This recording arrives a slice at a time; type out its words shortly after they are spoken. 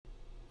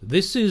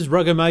This is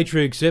Rugger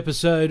Matrix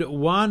episode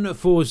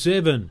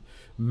 147,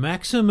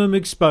 Maximum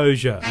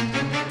Exposure.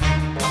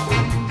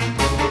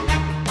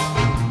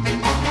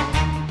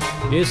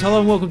 Yes,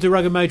 hello and welcome to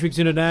Rugger Matrix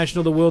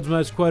International, the world's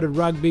most quoted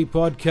rugby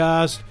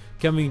podcast,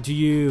 coming to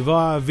you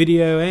via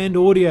video and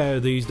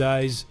audio these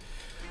days.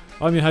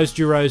 I'm your host,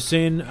 Juro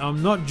Sen.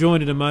 I'm not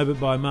joined in a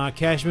moment by Mark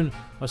Cashman.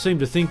 I seem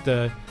to think,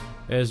 though,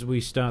 as we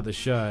start the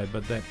show,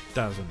 but that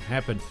doesn't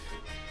happen.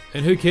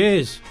 And who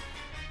cares?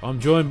 I'm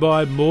joined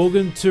by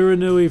Morgan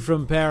Turinui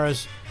from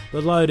Paris,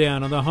 the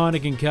lowdown on the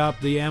Heineken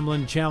Cup, the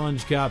Amlin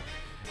Challenge Cup,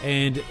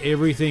 and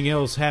everything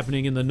else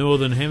happening in the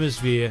Northern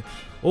Hemisphere.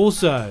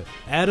 Also,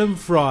 Adam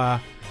Fryer,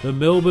 the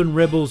Melbourne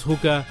Rebels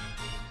hooker.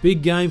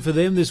 Big game for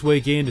them this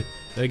weekend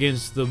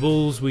against the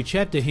Bulls. We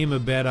chat to him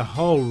about a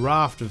whole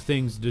raft of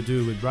things to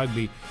do with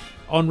rugby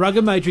on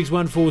Rugger Matrix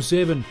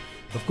 147,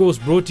 of course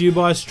brought to you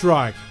by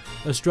Strike,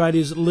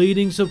 Australia's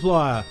leading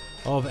supplier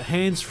of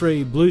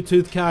hands-free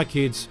Bluetooth car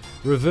kits,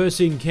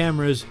 reversing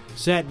cameras,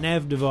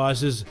 sat-nav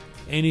devices,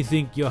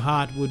 anything your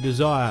heart would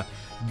desire.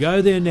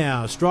 Go there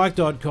now,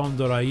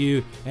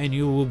 strike.com.au, and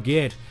you will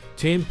get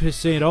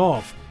 10%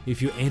 off if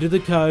you enter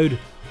the code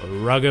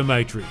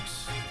RuggerMatrix.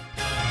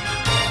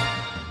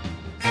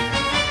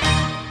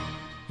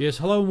 Yes,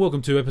 hello and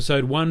welcome to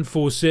episode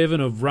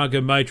 147 of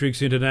Rugger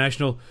Matrix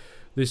International.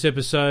 This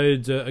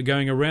episode's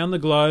going around the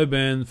globe,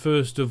 and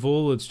first of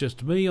all, it's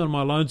just me on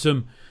my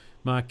lonesome.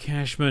 Mark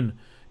Cashman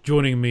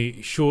joining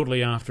me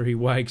shortly after he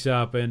wakes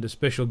up, and a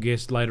special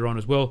guest later on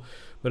as well.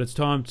 But it's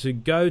time to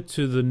go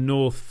to the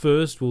north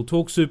first. We'll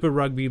talk Super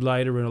Rugby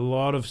later, and a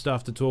lot of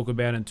stuff to talk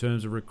about in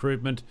terms of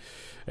recruitment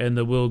and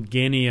the Will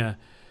Genia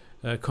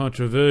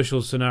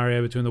controversial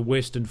scenario between the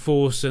Western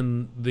Force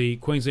and the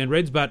Queensland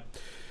Reds. But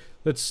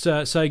let's say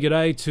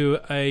g'day to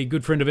a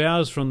good friend of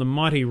ours from the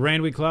mighty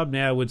Randwick Club,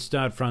 now with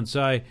Stade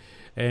Francais,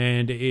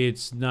 and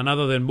it's none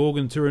other than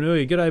Morgan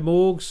Turinui. G'day,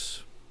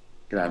 Morgs.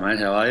 G'day, mate.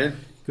 How are you?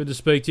 Good to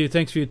speak to you.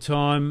 Thanks for your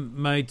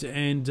time, mate,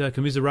 and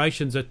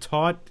commiserations. A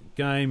tight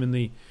game in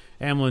the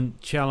Amlin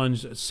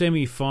Challenge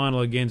semi-final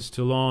against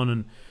Toulon,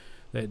 and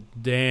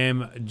that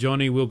damn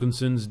Johnny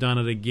Wilkinson's done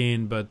it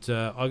again. But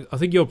I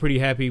think you're pretty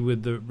happy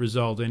with the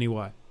result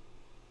anyway.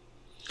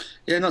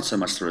 Yeah, not so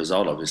much the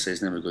result, obviously.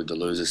 It's never good to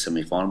lose a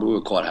semi-final, but we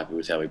were quite happy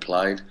with how we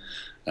played.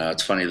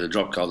 It's funny, the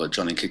drop goal that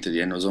Johnny kicked at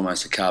the end was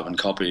almost a carbon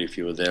copy. If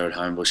you were there at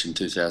Homebush in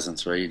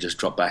 2003, he just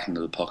dropped back into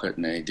the pocket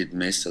and he did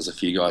miss. There was a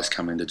few guys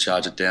coming to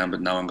charge it down,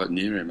 but no one got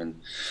near him. And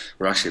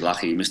we're actually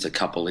lucky he missed a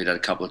couple. He'd had a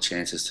couple of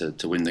chances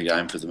to win the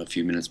game for them a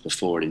few minutes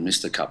before, and he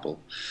missed a couple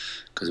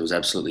because it was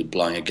absolutely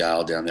blowing a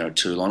gale down there at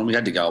Toulon. And we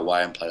had to go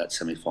away and play that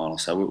semi-final.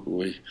 So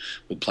we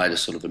played a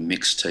sort of a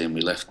mixed team.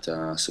 We left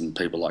some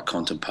people like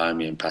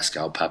Contempomi and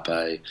Pascal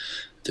Pape,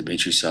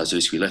 Dimitri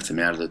Sarzuski. We left them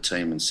out of the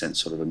team and sent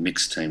sort of a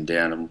mixed team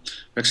down, and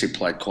we actually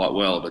played quite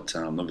well, but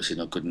obviously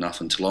not good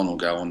enough. And Toulon will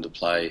go on to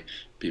play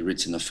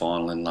Biarritz in the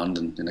final in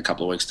London in a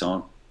couple of weeks'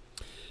 time.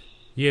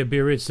 Yeah,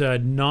 Biarritz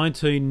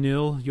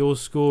 19-0. Your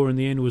score in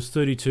the end was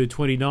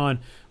 32-29.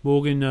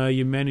 Morgan,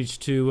 you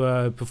managed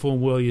to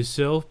perform well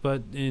yourself,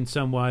 but in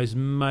some ways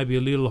maybe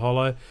a little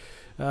hollow.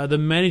 The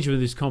management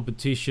of this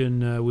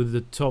competition with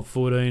the top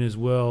 14 as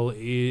well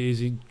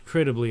is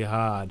incredibly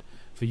hard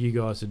for you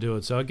guys to do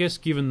it. So I guess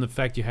given the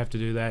fact you have to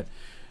do that,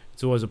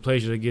 it's always a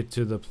pleasure to get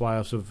to the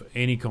playoffs of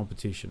any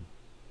competition.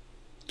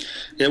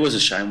 Yeah, it was a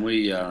shame.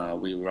 We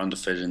were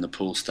undefeated in the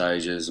pool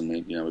stages, and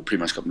we pretty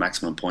much got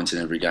maximum points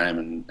in every game,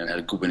 and had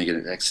a good win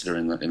against Exeter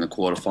in the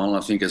quarter final. I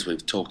think, as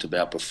we've talked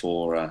about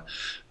before,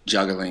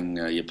 juggling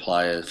your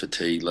player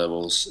fatigue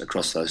levels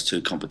across those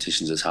two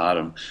competitions is hard,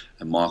 and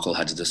Michael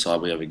had to decide.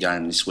 We have a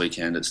game this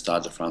weekend at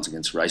Stade de France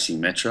against Racing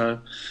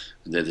Metro.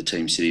 They're the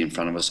team sitting in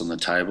front of us on the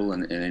table,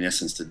 and in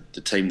essence,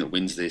 the team that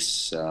wins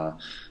this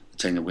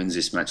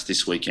match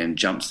this weekend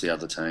jumps the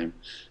other team,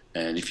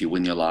 and if you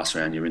win your last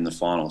round, you're in the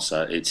final.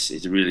 So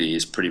it really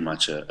is pretty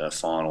much a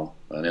final,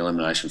 an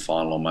elimination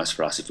final almost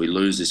for us. If we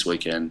lose this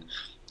weekend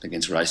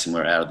against Racing,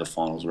 we're out of the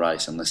finals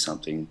race unless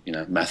something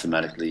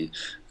mathematically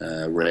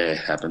rare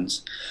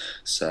happens.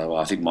 So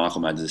I think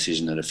Michael made the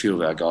decision that a few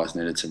of our guys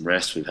needed some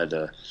rest. We've had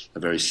a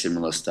very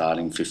similar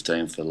starting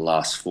 15 for the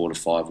last 4 to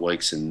 5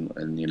 weeks, and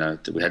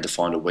we had to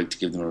find a week to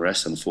give them a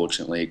rest.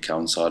 Unfortunately, it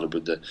coincided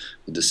with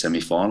the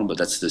semi-final, but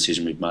that's the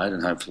decision we've made,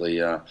 and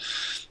hopefully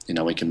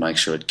we can make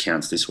sure it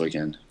counts this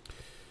weekend.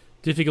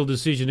 Difficult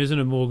decision, isn't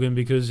it, Morgan?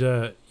 Because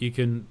you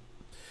can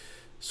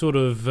sort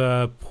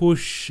of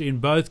push in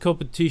both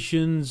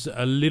competitions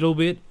a little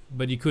bit,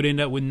 but you could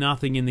end up with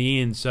nothing in the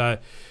end. So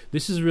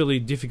this is a really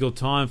difficult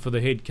time for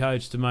the head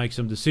coach to make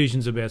some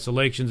decisions about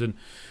selections and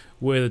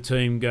where the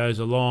team goes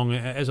along.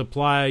 As a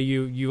player,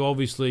 you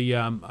obviously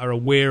are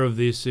aware of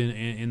this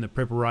in the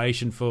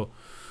preparation for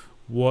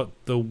what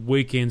the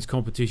weekend's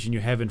competition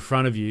you have in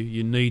front of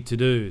you need to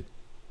do.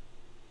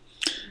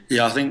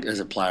 Yeah, I think as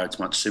a player it's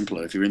much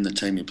simpler. If you're in the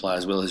team, you play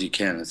as well as you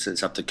can.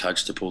 It's up to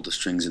coach to pull the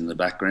strings in the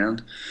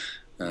background.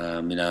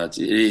 It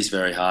is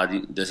very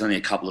hard. There's only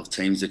a couple of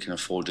teams that can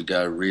afford to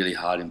go really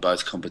hard in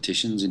both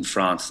competitions. In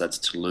France, that's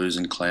Toulouse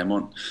and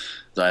Clermont.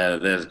 They're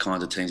the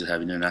kinds of teams that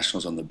have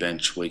internationals on the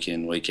bench week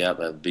in, week out.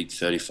 They have a big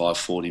 35,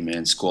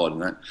 40-man squad,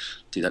 and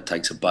that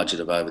takes a budget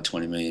of over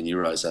 20 million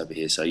euros over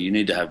here. So you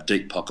need to have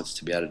deep pockets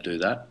to be able to do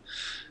that.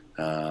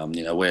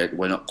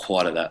 We're not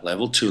quite at that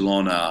level.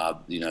 Toulon are,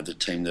 the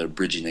team that are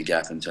bridging the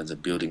gap in terms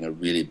of building a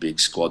really big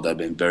squad. They've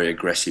been very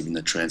aggressive in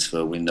the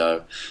transfer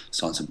window,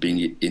 signed some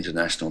big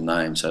international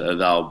names. So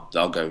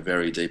they'll go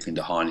very deep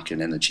into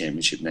Heineken and the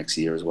Championship next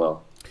year as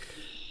well.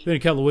 It's been a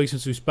couple of weeks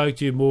since we spoke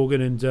to you, Morgan,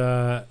 and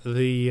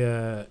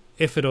the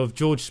effort of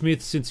George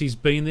Smith since he's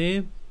been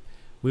there.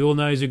 We all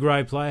know he's a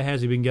great player.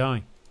 How's he been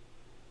going?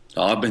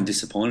 I've been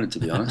disappointed, to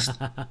be honest.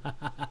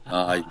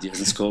 He hasn't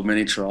scored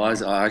many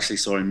tries. I actually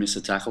saw him miss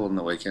a tackle on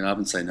the weekend. I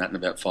haven't seen that in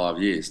about 5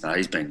 years. No,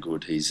 he's been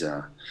good. He's,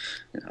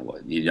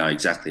 you know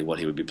exactly what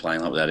he would be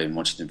playing like without even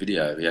watching the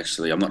video.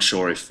 I'm not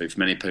sure if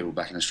many people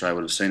back in Australia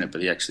would have seen it,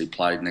 but he actually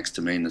played next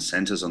to me in the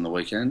centres on the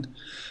weekend.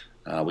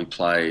 We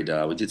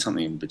did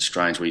something a bit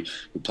strange. We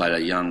played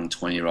a young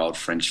 20-year-old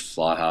French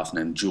fly half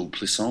named Jules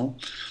Plisson.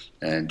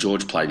 And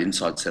George played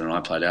inside centre and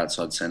I played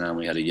outside centre, and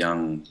we had a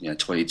young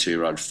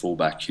 22-year-old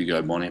fullback,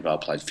 Hugo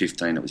Bonival, played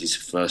 15. It was his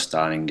first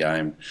starting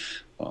game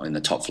in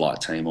the top flight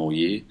team all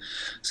year.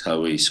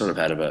 So we sort of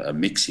had a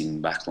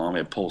mixing back line. We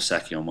had Paul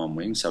Saki on one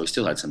wing, so we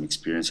still had some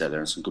experience out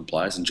there and some good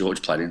players. And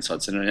George played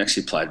inside centre and he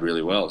actually played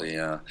really well.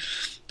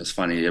 It's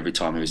funny, every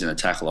time he was in a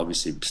tackle,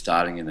 obviously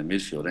starting in the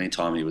midfield, any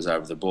time he was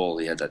over the ball,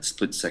 he had that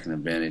split-second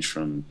advantage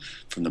from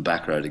the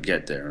back row to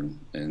get there.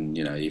 And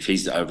if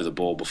he's over the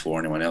ball before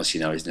anyone else,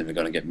 he's never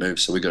going to get moved.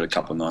 So we got a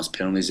couple of nice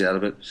penalties out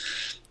of it.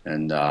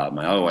 And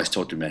I always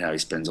talked to him about how he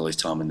spends all his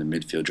time in the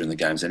midfield during the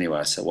games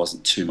anyway, so it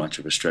wasn't too much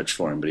of a stretch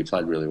for him, but he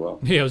played really well.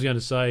 Yeah, I was going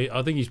to say,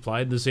 I think he's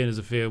played in the centres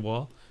a fair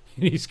while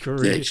in his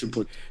career. Yeah, he should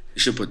put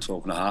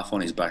 12.5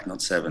 on his back,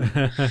 not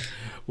 7.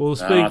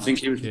 Well, I think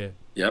he was. Yeah.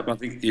 Yep, I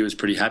think he was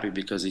pretty happy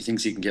because he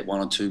thinks he can get 1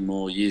 or 2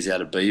 more years out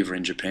of Beaver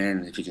in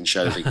Japan if he can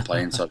show that he can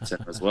play inside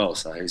centre as well.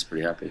 So he's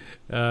pretty happy.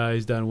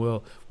 He's done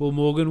well. Well,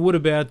 Morgan, what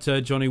about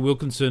Johnny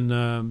Wilkinson?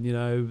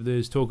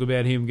 There's talk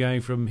about him going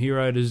from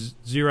zero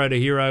to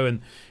hero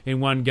in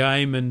one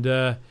game,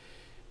 and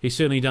he's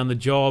certainly done the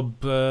job.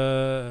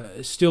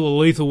 Still a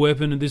lethal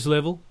weapon at this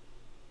level.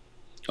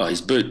 Oh,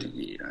 his boot,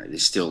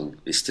 is still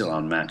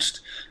unmatched.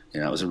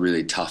 It was a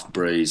really tough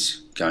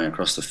breeze going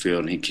across the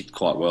field, and he kicked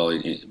quite well.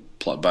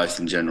 Both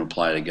in general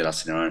play to get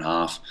us in our own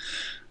half.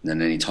 And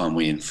then any time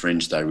we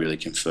infringed, they really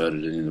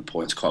converted it into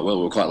points quite well.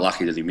 We were quite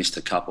lucky that he missed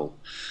a couple.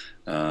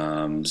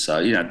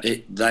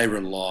 They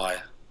rely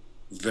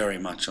very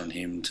much on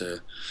him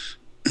to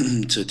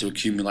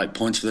accumulate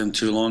points for them.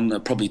 Toulon,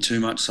 probably too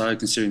much so,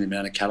 considering the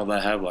amount of cattle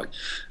they have. Like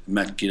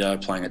Matt Giddo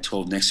playing at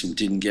 12 next to him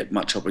didn't get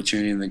much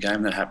opportunity in the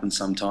game. That happens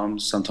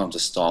sometimes. Sometimes the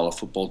style of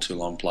football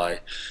Toulon play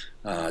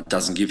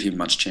doesn't give him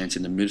much chance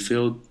in the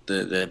midfield.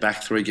 Their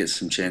back three gets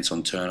some chance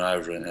on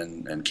turnover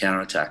and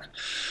counter-attack.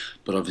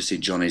 But obviously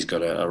Johnny's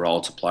got a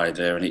role to play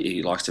there, and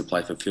he likes to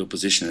play for field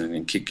position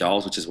and kick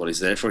goals, which is what he's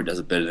there for. He does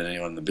it better than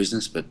anyone in the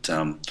business. But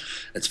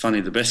it's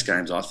funny, the best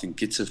games I think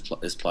Gitz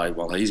has played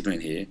while he's been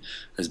here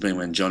has been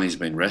when Johnny's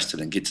been rested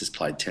and Gitz has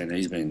played 10.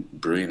 He's been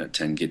brilliant at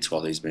 10, Gitz,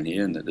 while he's been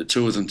here. And the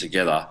two of them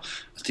together,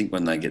 I think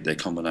when they get their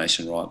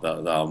combination right,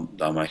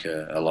 they'll make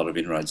a lot of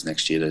inroads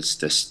next year. They're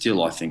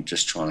still, I think,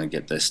 just trying to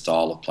get their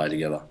style of play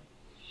together.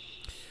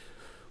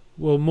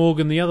 Well,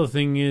 Morgan, the other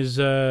thing is...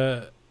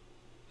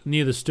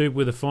 near the Stoop,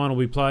 where the final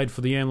we played for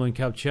the Amlin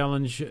Cup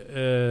Challenge,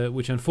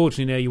 which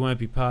unfortunately now you won't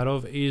be part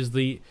of, is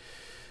the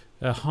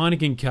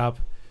Heineken Cup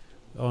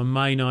on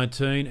May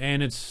 19,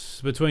 and it's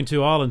between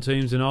two island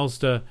teams in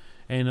Ulster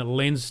and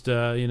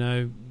Leinster.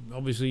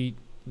 Obviously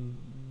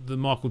the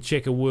Michael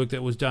Checker work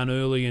that was done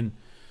early, and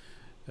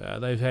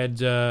they've had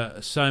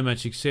so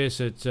much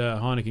success at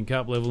Heineken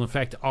Cup level. In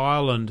fact,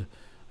 Ireland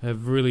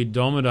have really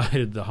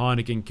dominated the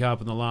Heineken Cup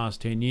in the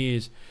last 10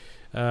 years.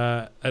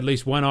 At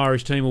least one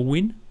Irish team will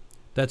win.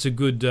 That's a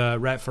good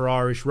rap for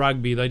Irish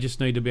rugby. They just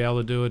need to be able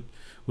to do it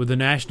with the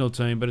national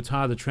team, but it's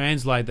hard to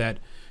translate that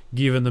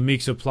given the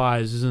mix of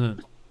players, isn't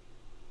it?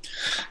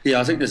 Yeah,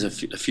 I think there's a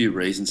few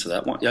reasons for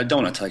that. I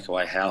don't want to take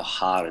away how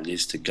hard it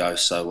is to go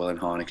so well in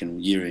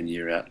Heineken year in,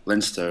 year out.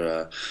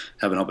 Leinster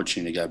have an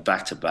opportunity to go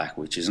back-to-back,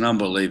 which is an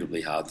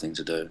unbelievably hard thing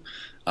to do.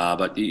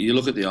 But you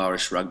look at the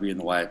Irish rugby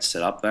and the way it's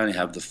set up, they only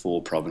have the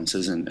 4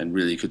 provinces and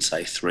really you could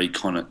say 3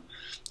 Connacht.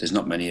 There's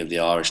not many of the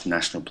Irish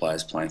national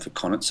players playing for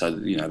Connacht, so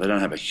they don't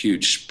have a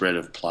huge spread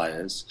of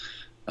players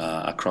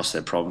across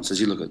their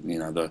provinces. You look at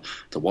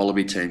the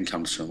Wallaby team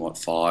comes from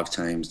 5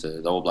 teams,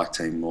 the All Black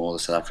team more, the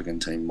South African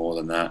team more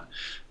than that.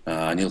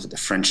 And you look at the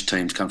French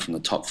teams come from the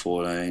top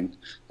 14.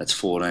 That's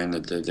 14.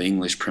 The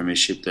English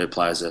Premiership, their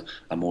players are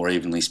more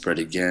evenly spread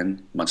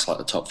again, much like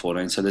the top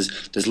 14. So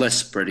there's less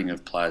spreading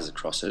of players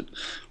across it.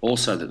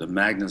 Also, that the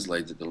Magners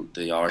League that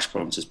the Irish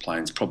provinces play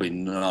is probably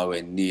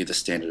nowhere near the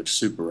standard of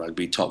Super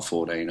Rugby, top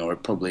 14, or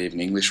probably even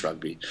English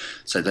rugby.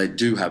 So they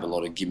do have a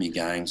lot of gimme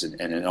games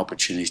and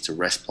opportunities to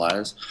rest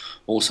players.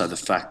 Also, the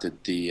fact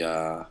that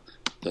the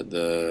that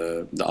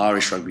the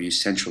Irish rugby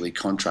centrally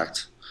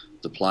contract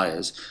the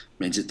players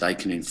means that they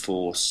can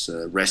enforce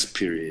rest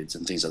periods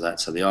and things like that.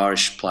 So the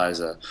Irish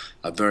players are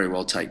very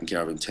well taken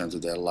care of in terms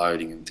of their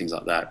loading and things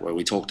like that. Where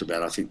we talked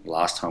about, I think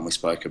last time we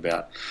spoke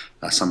about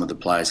some of the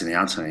players in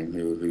our team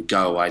who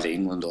go away to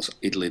England or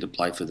Italy to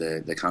play for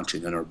their country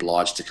and then are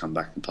obliged to come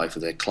back and play for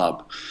their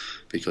club,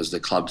 because the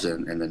clubs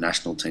and the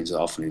national teams are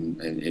often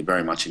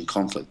very much in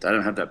conflict. They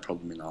don't have that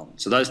problem in Ireland.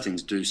 So those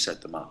things do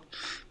set them up.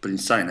 But in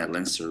saying that,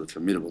 Leinster are a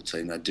formidable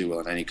team. They do well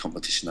in any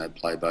competition they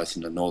play, both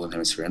in the Northern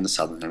Hemisphere and the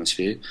Southern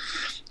Hemisphere.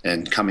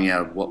 And coming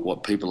out of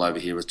what people over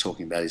here are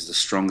talking about is the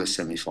strongest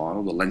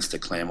semi-final. The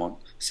Leinster-Claremont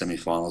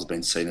semi-final has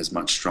been seen as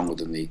much stronger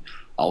than the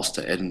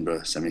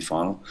Ulster-Edinburgh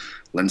semi-final.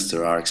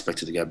 Leinster are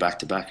expected to go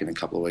back-to-back in a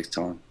couple of weeks'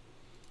 time.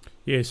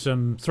 Yeah,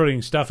 some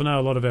thrilling stuff. I know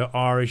a lot of our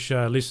Irish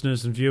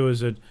listeners and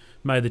viewers had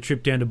made the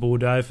trip down to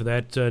Bordeaux for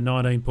that.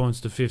 19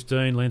 points to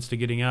 15, Leinster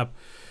getting up.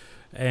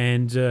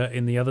 And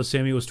in the other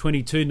semi, it was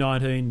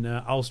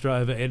 22-19, Ulster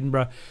over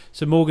Edinburgh.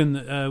 So,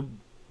 Morgan,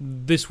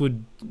 this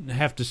would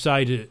have to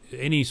say to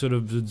any sort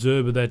of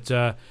observer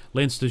that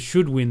Leinster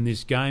should win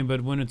this game.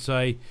 But when it's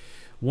a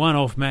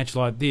one-off match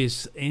like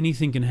this,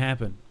 anything can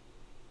happen.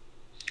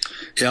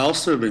 Yeah,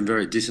 Ulster have been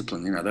very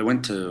disciplined. You know, they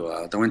went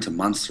to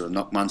Munster and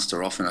knocked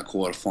Munster off in a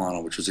quarter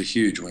final, which was a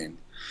huge win.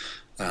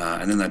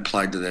 And then they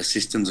played to their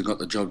systems and got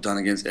the job done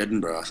against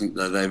Edinburgh. I think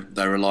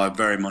they rely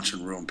very much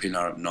on Ruan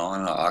Pienaar at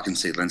 9. I can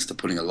see Leinster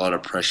putting a lot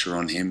of pressure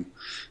on him.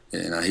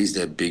 You know, he's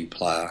their big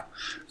player.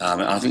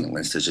 I think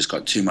Leinster's just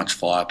got too much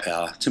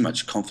firepower, too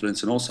much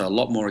confidence, and also a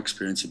lot more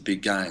experience in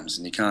big games.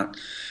 And you can't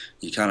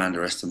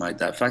underestimate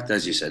that fact.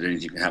 As you said,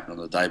 anything can happen on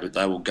the day, but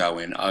they will go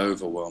in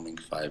overwhelming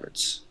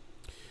favourites.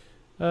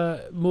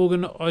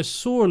 Morgan, I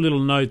saw a little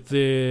note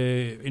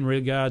there in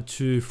regard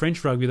to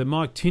French rugby that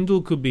Mike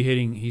Tindall could be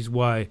heading his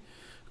way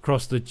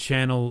across the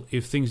channel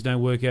if things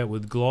don't work out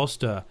with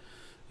Gloucester.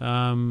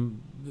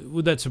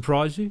 Would that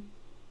surprise you?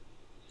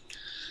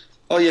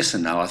 Oh, yes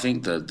and no. I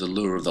think the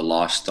lure of the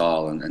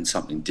lifestyle and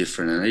something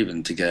different, and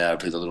even to get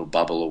out of the little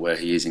bubble of where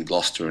he is in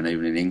Gloucester and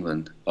even in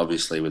England,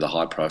 obviously with a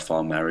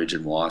high-profile marriage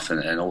and wife,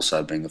 and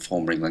also being a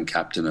former England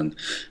captain, and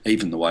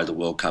even the way the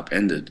World Cup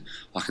ended,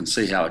 I can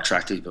see how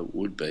attractive it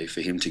would be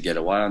for him to get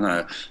away. I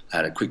know I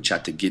had a quick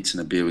chat to Gitz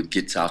and a beer with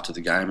Gitz after the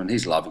game, and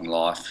he's loving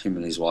life. Him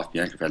and his wife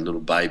Bianca have had a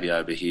little baby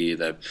over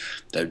here.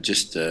 They've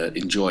just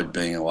enjoyed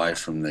being away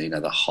from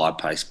the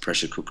high-paced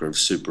pressure cooker of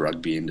Super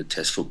Rugby into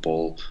Test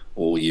football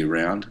all year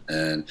round.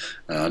 And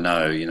I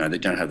know, they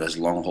don't have those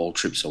long haul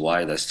trips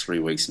away, those 3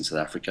 weeks in South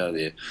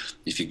Africa.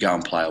 If you go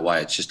and play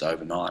away, it's just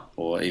overnight,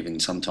 or even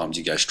sometimes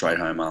you go straight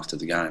home after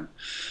the game.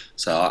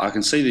 So I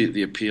can see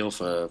the appeal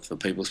for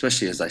people,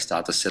 especially as they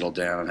start to settle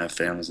down and have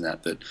families and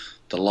that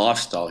the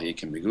lifestyle here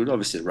can be good.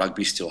 Obviously,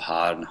 rugby's still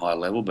hard and high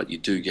level, but you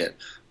do get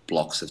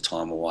blocks of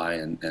time away,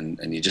 and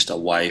you're just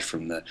away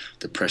from the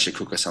pressure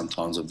cooker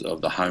sometimes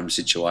of the home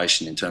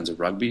situation in terms of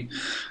rugby.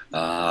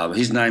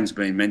 His name's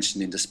been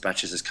mentioned in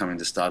dispatches as coming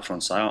to Stade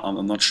Francais.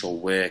 I'm not sure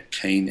we're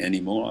keen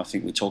anymore. I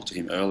think we talked to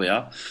him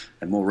earlier,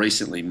 and more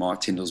recently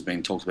Mike Tindall's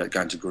been talked about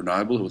going to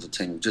Grenoble, who was a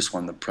team who just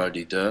won the Pro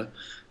D2,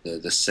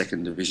 the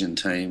second division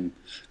team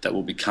that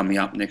will be coming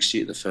up next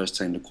year, the first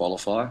team to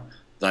qualify.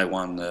 They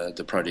won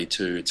the Pro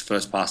D2. It's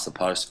first past the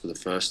post for the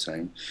first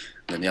team.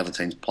 And then the other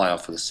teams play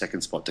off for the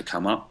second spot to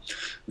come up.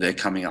 They're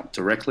coming up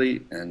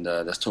directly, and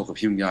there's talk of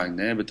him going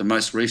there. But the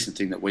most recent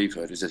thing that we've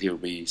heard is that he'll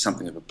be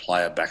something of a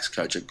player backs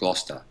coach at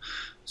Gloucester.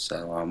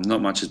 So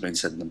not much has been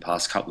said in the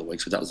past couple of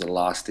weeks, but that was the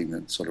last thing,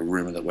 that sort of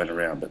rumour that went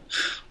around. But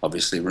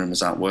obviously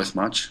rumours aren't worth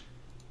much.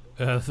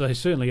 They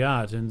certainly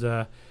aren't, and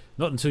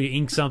not until you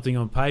ink something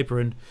on paper.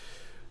 And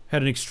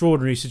had an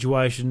extraordinary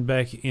situation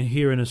back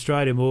here in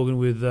Australia, Morgan,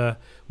 with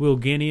Will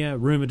Genia,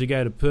 rumoured to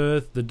go to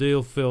Perth. The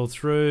deal fell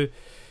through.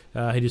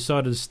 He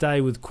decided to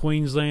stay with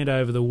Queensland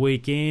over the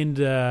weekend.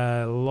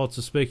 Lots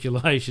of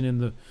speculation in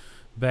the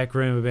back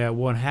room about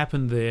what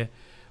happened there.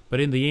 But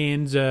in the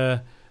end,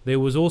 there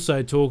was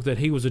also talk that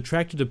he was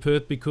attracted to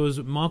Perth because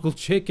Michael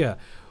Cheika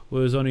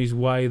was on his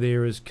way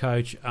there as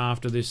coach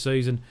after this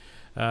season,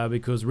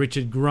 because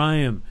Richard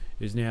Graham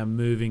is now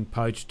moving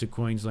poached to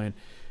Queensland.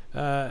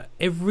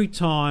 Every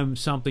time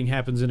something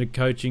happens in a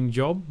coaching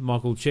job,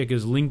 Michael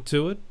Cheika's linked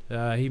to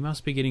it. He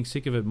must be getting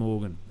sick of it,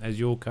 Morgan, as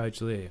your coach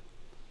there.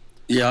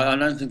 Yeah, I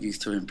don't think he's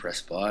too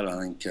impressed by it. I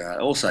think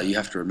also you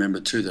have to remember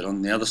too that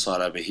on the other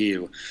side over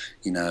here,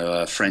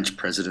 French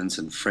presidents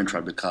and French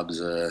rugby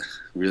clubs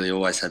really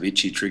always have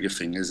itchy trigger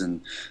fingers,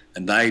 and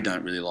they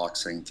don't really like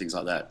seeing things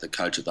like that. The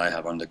coach that they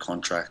have under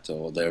contract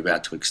or they're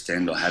about to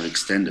extend or have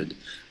extended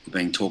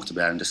being talked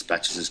about in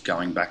dispatches as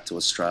going back to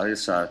Australia.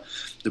 So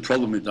the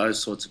problem with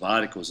those sorts of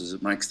articles is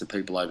it makes the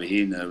people over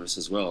here nervous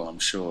as well. I'm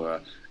sure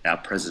our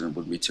president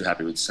wouldn't be too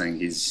happy with seeing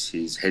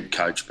his head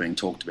coach being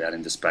talked about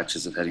in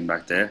dispatches of heading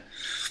back there.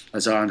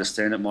 As I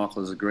understand it,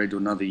 Michael has agreed to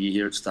another year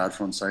here at Stade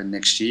Francais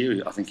next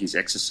year. I think he's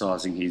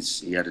exercising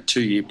he had a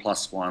 2-year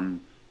 +1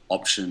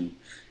 option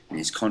in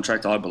his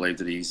contract. I believe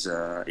that he's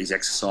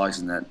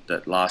exercising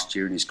that last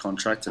year in his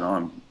contract, and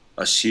I'm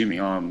assuming,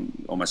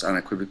 I'm almost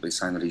unequivocally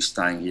saying that he's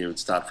staying here at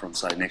Stade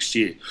Francais next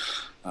year.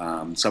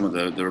 Some of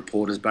the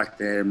reporters back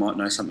there might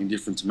know something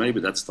different to me,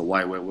 but that's the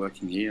way we're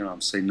working here, and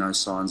I've seen no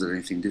signs that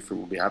anything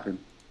different will be happening.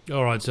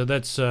 All right, so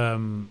that's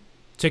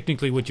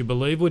technically what you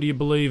believe. What do you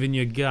believe in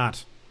your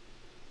gut?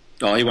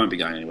 Oh, he won't be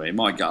going anywhere.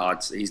 My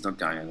gut, he's not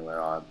going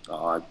anywhere.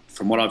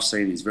 From what I've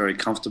seen, he's very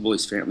comfortable.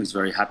 His family's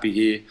very happy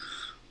here.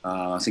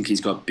 I think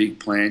he's got big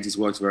plans. He's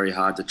worked very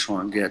hard to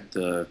try and get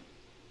the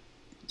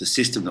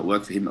system that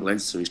worked for him at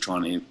Leinster. He's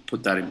trying to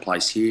put that in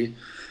place here.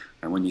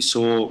 And when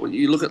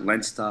you look at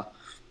Leinster,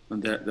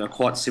 they're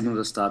quite similar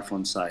to Stade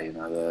Francais. You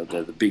know,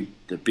 they're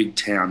the big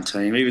town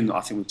team. Even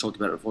I think we've talked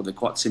about it before. They're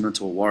quite similar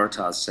to a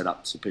Waratahs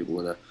setup. So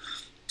people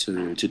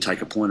to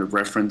take a point of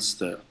reference,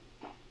 the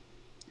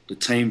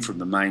team from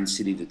the main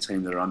city, the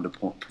team that are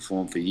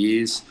underperformed for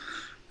years.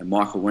 And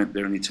Michael went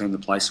there and he turned the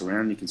place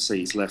around. You can see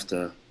he's left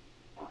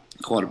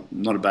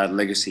not a bad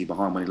legacy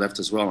behind when he left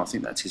as well. And I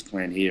think that's his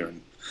plan here.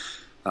 And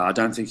I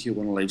don't think he'll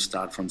want to leave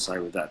Stade Francais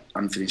with that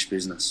unfinished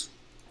business.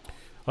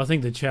 I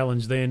think the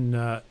challenge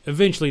then,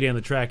 eventually down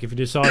the track, if he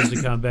decides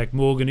to come back,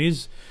 Morgan,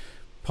 is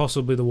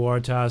possibly the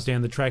Waratahs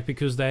down the track,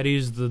 because that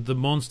is the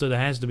monster that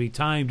has to be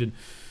tamed. And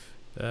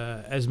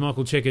as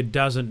Michael Cheika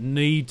doesn't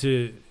need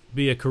to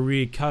be a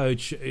career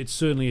coach, it's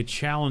certainly a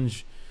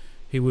challenge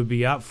he would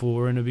be up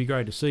for, and it'd be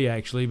great to see,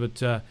 actually. But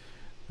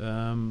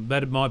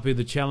that might be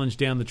the challenge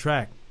down the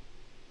track.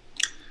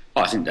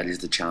 I think that is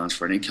the challenge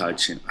for any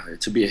coach.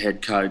 To be a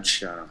head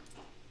coach,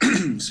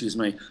 excuse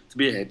me, to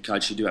be a head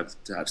coach, you do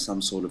have to have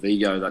some sort of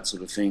ego, that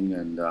sort of thing,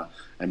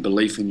 and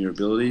belief in your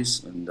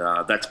abilities. And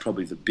that's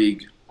probably the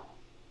big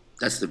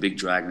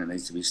dragon that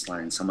needs to be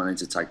slain. Someone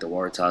needs to take the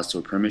Waratahs to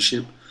a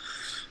premiership.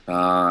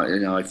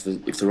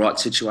 If the right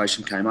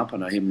situation came up, I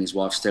know him and his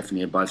wife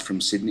Stephanie are both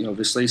from Sydney,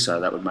 obviously, so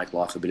that would make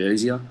life a bit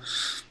easier.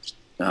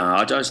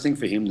 I just think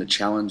for him the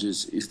challenge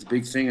is the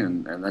big thing,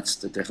 and that's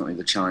definitely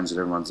the challenge that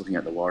everyone's looking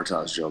at the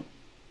Waratahs job.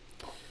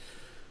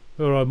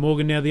 All right,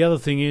 Morgan. Now the other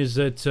thing is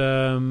that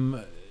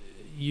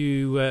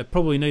you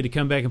probably need to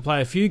come back and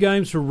play a few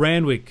games for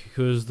Randwick,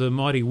 because the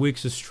mighty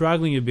Wicks are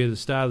struggling a bit at the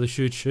start of the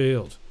Shute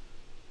Shield.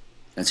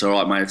 That's all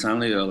right, mate. It's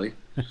only early.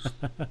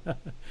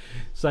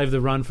 Save the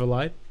run for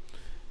late.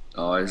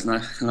 Oh, there's no,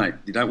 mate.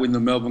 You don't win the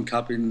Melbourne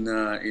Cup in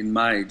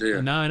May, do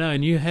you? No,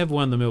 and you have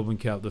won the Melbourne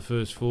Cup, the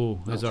first four,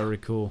 as I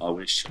recall. I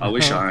wish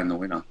I owned the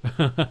winner.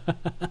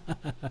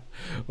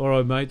 All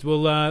right, mate.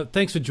 Well,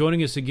 thanks for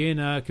joining us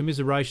again.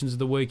 Commiserations of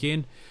the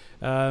weekend,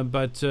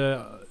 but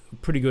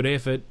pretty good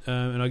effort.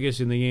 And I guess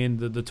in the end,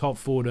 the top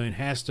 14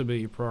 has to be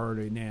your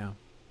priority now.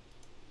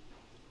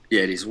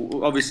 Yeah, it is.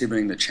 Obviously,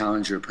 being the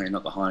Challenger European,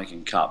 not the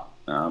Heineken Cup,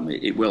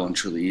 it well and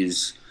truly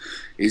is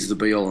the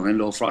be-all and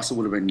end-all. For us, it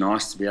would have been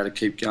nice to be able to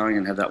keep going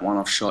and have that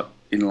one-off shot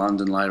in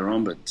London later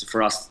on. But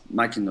for us,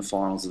 making the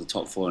finals of the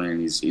top 14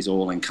 is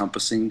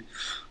all-encompassing.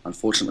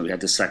 Unfortunately, we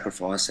had to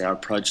sacrifice our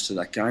approach to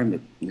that game,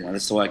 but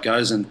that's the way it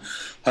goes. And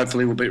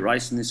hopefully, we'll beat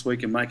Racing this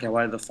week and make our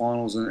way to the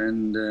finals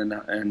and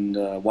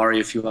worry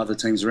a few other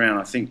teams around.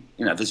 I think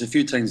there's a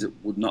few teams that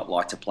would not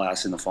like to play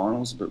us in the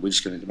finals, but we're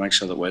just going to make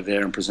sure that we're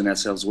there and present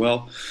ourselves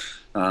well.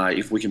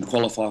 If we can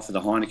qualify for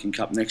the Heineken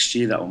Cup next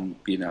year, that will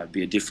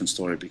be a different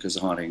story, because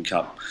the Heineken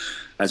Cup,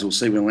 as we'll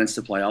see when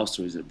Leinster play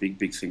Ulster, is a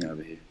big thing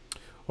over here.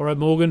 All right,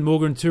 Morgan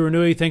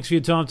Turinui, thanks for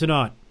your time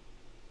tonight.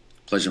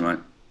 Pleasure, mate.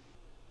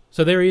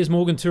 So there he is,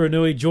 Morgan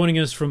Turinui, joining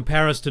us from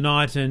Paris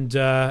tonight, and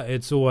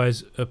it's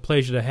always a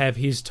pleasure to have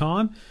his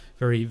time.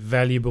 Very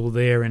valuable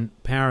there in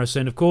Paris.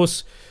 And of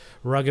course,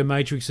 Rugger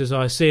Matrix, as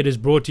I said, is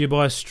brought to you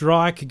by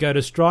Strike. Go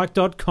to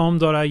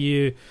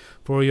strike.com.au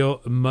for your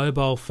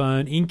mobile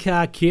phone,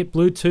 in-car kit,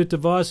 Bluetooth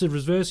devices,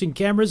 reversing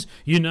cameras,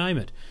 you name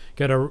it.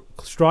 Go to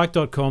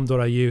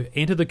strike.com.au,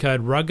 enter the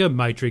code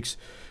RuggerMatrix,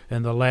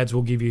 and the lads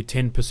will give you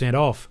 10%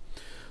 off.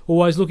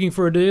 Always looking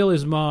for a deal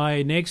is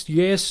my next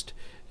guest,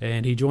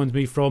 and he joins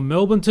me from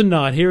Melbourne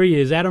tonight. Here he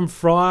is, Adam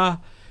Fryer,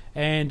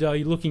 and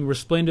you're looking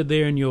resplendent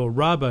there in your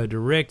Rabo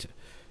Direct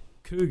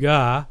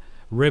Cougar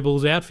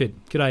Rebels outfit.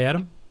 G'day,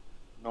 Adam.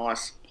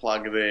 Nice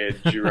plug there,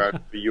 Giro,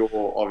 for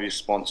your obvious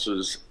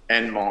sponsors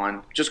and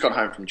mine. Just got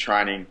home from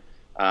training,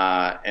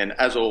 and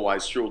as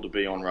always, thrilled to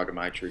be on Rugger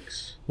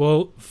Matrix.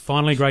 Well,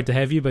 finally great to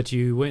have you, but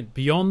you went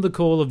beyond the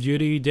call of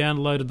duty,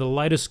 downloaded the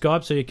latest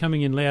Skype, so you're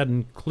coming in loud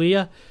and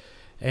clear.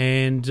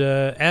 And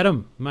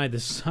Adam, mate,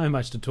 there's so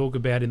much to talk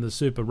about in the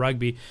Super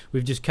Rugby.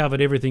 We've just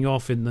covered everything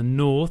off in the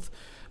north.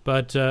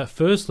 But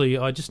firstly,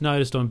 I just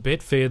noticed on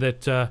Betfair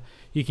that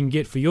you can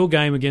get for your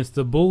game against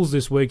the Bulls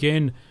this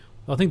weekend,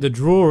 I think the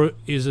draw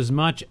is as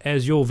much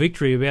as your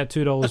victory, about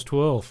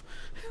 $2.12.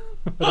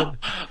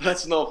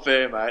 That's not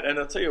fair, mate. And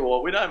I'll tell you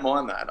what, we don't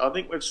mind that. I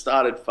think we've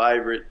started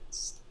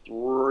favourites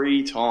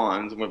 3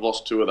 times and we've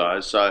lost 2 of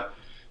those. So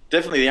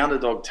definitely the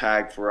underdog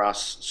tag for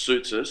us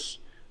suits us.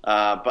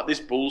 But this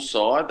Bulls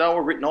side, they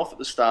were written off at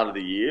the start of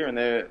the year, and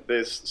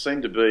there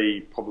seemed to be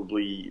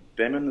probably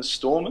them and the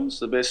Stormers,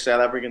 the best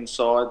South African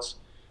sides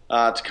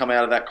to come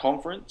out of that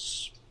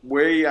conference.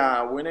 We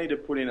need to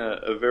put in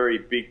a very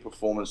big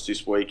performance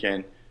this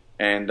weekend,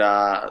 and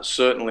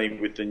certainly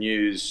with the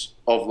news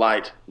of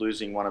late,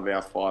 losing one of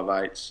our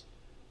 5'8s.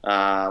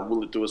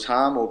 Will it do us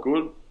harm or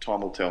good?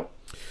 Time will tell.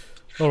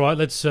 All right,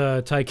 let's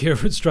take care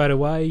of it straight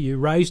away. You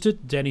raised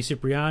it. Danny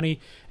Cipriani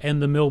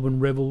and the Melbourne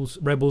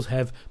Rebels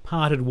have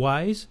parted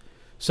ways.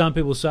 Some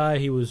people say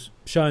he was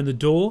shown the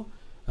door,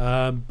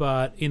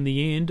 but in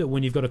the end,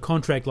 when you've got a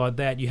contract like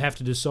that, you have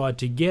to decide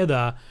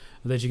together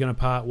that you're going to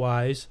part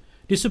ways.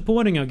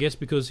 Disappointing, I guess,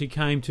 because he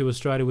came to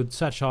Australia with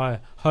such high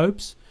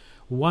hopes.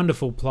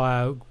 Wonderful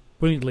player,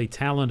 brilliantly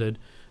talented.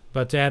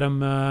 But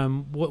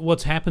Adam,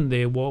 what's happened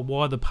there?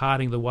 Why the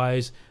parting the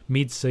ways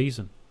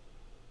mid-season?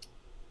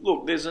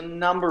 Look, there's a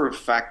number of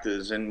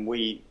factors, and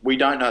we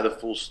don't know the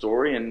full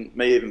story, and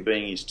me even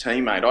being his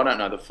teammate, I don't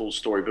know the full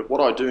story, but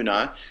what I do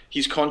know,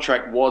 his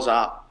contract was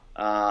up,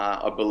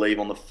 I believe,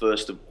 on the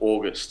 1st of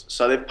August.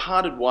 So they've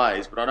parted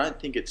ways, but I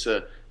don't think it's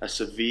a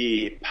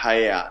severe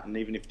payout, and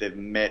even if they've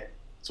met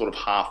sort of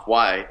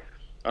halfway,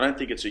 I don't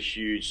think it's a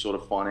huge sort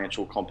of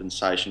financial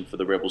compensation for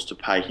the Rebels to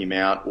pay him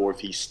out, or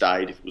if he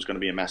stayed, if it was going to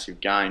be a massive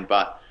gain.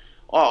 But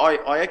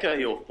I echo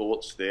your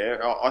thoughts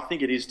there. I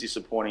think it is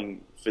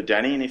disappointing for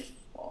Danny, and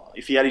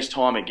if he had his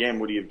time again,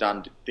 would he have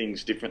done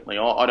things differently?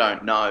 I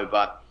don't know,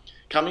 but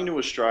coming to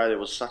Australia, there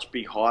was such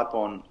big hype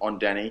on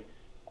Danny,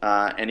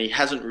 and he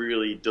hasn't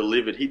really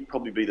delivered. He'd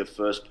probably be the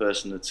first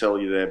person to tell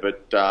you there,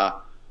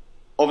 but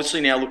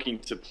obviously now looking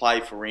to play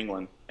for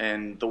England,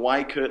 and the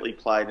way Kirtley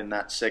played in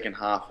that second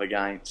half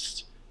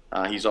against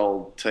his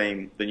old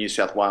team, the New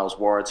South Wales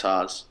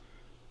Waratahs,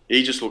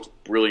 he just looks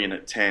brilliant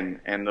at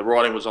 10, and the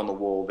writing was on the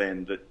wall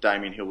then that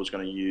Damien Hill was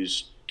going to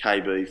use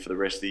KB for the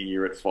rest of the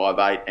year at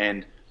 5'8",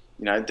 and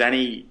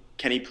Danny,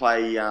 can he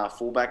play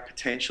fullback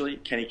potentially?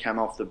 Can he come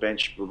off the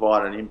bench to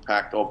provide an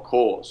impact? Of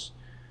course.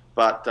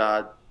 But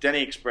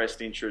Danny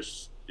expressed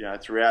interest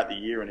throughout the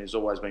year and has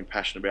always been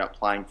passionate about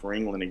playing for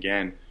England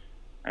again.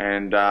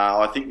 And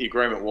I think the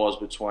agreement was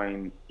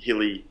between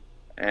Hilly,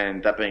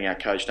 and that being our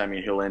coach,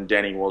 Damien Hill, and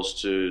Danny,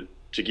 was to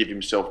give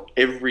himself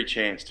every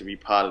chance to be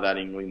part of that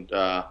England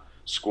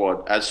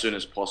squad as soon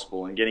as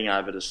possible. And getting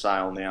over to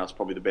Sale now is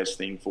probably the best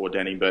thing for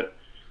Danny. But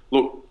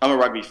look, I'm a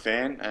rugby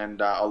fan,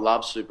 and I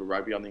love Super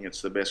Rugby. I think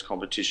it's the best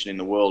competition in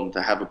the world, and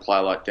to have a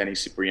player like Danny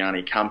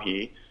Cipriani come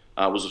here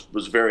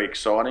was very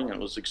exciting, and it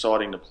was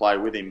exciting to play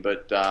with him.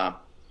 But the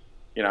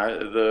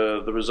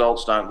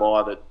results don't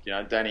lie.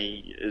 That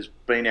Danny has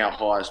been our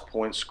highest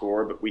point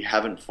scorer, but we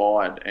haven't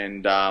fired,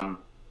 and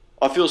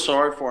I feel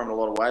sorry for him in a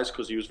lot of ways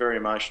because he was very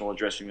emotional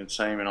addressing the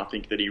team, and I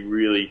think that he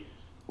really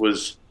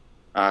was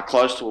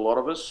close to a lot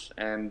of us,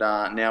 and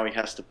now he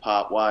has to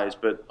part ways.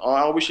 But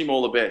I wish him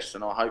all the best,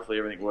 and hopefully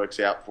everything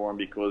works out for him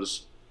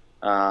because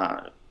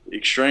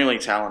extremely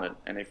talented.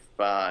 And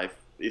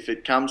if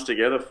it comes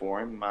together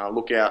for him,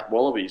 look out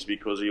Wallabies,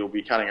 because he'll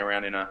be cutting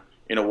around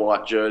in a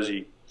white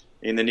jersey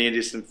in the near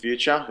distant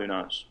future. Who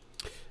knows?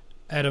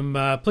 Adam,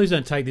 please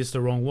don't take this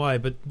the wrong way,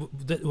 but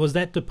was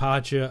that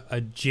departure a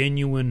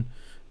genuine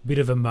bit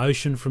of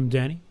emotion from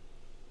Danny?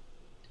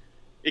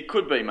 It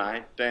could be,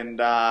 mate. And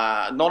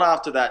not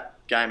after that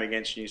game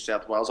against New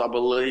South Wales. I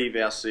believe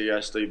our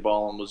CEO, Steve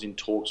Boland, was in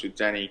talks with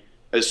Danny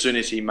as soon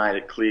as he made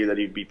it clear that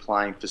he'd be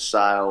playing for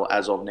Sale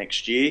as of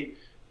next year.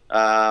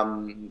 I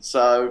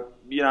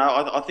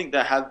think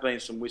there have been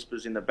some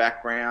whispers in the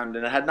background,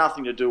 and it had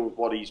nothing to do with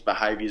what his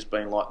behaviour's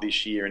been like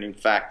this year. And in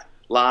fact,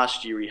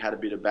 last year he had a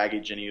bit of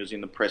baggage and he was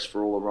in the press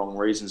for all the wrong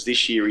reasons.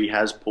 This year he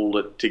has pulled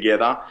it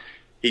together.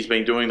 He's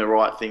been doing the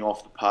right thing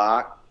off the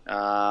park.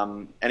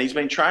 And he's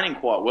been training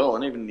quite well,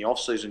 and even in the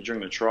off-season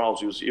during the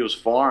trials he was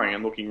firing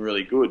and looking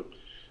really good,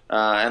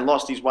 and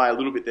lost his way a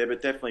little bit there,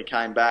 but definitely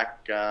came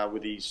back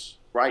with his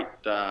great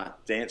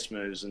dance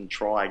moves and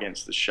try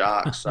against the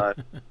Sharks. So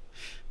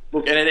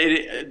look,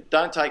 and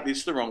don't take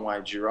this the wrong way,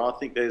 Giro. I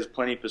think there's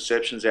plenty of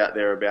perceptions out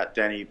there about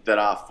Danny that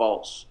are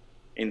false,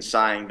 in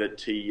saying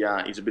that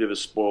he's a bit of a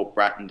spoiled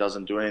brat and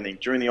doesn't do anything.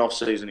 During the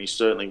off-season he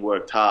certainly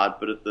worked hard,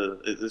 but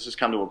this has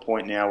come to a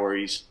point now where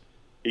he's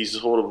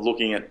sort of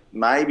looking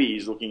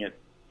at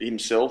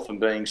himself and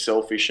being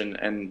selfish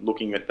and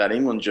looking at that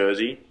England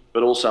jersey,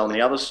 but also on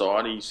the other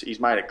side, he's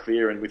made it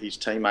clear, and with his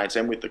teammates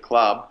and with the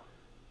club,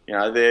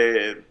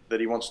 that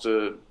he wants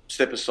to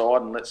step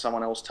aside and let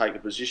someone else take the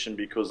position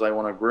because they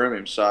want to groom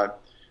him. So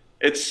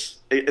it's,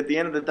 at the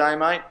end of the day,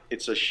 mate,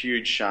 it's a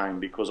huge shame,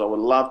 because I would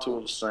love to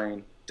have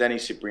seen Danny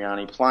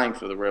Cipriani playing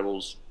for the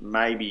Rebels,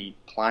 maybe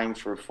playing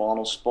for a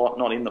final spot,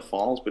 not in the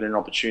finals, but an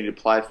opportunity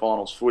to play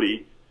finals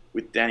footy,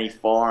 with Danny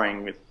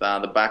firing with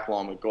the back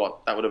line we've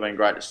got. That would have been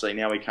great to see.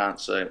 Now we can't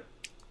see it.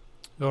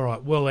 All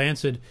right, well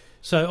answered.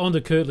 So on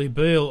to Kurtley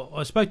Beale.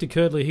 I spoke to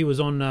Kurtley. He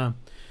was on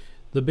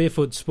the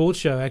Barefoot Sports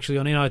Show, actually,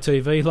 on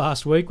NITV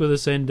last week with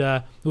us, and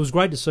it was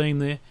great to see him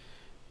there.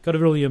 Got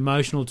really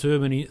emotional to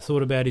him, and he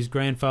thought about his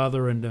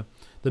grandfather and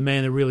the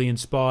man that really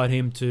inspired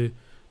him to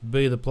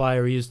be the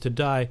player he is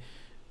today.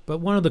 But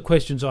one of the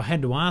questions I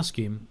had to ask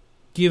him,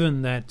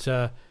 given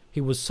that he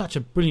was such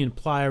a brilliant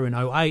player in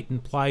 2008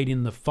 and played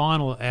in the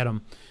final,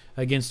 Adam,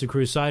 against the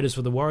Crusaders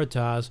for the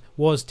Waratahs,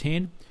 was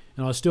 10.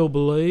 And I still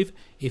believe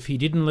if he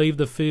didn't leave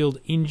the field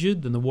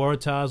injured, then the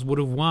Waratahs would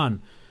have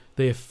won.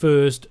 their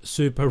first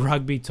Super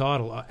Rugby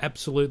title. I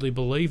absolutely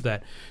believe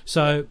that.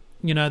 So,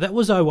 that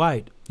was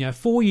 '08.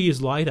 4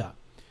 years later,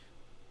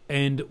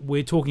 and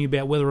we're talking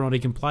about whether or not he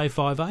can play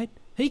 5'8".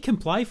 He can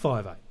play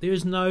 5'8".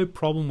 There's no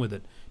problem with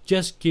it.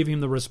 Just give him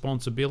the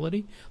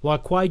responsibility,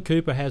 like Quade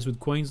Cooper has with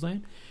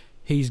Queensland.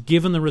 He's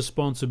given the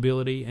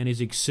responsibility and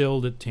he's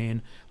excelled at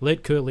 10.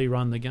 Let Kirtley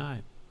run the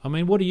game. I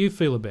mean, what do you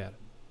feel about it?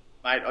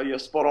 Mate, you're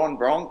spot on,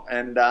 Bronk.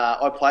 And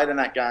I played in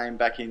that game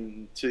back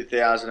in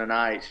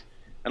 2008,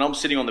 and I'm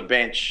sitting on the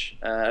bench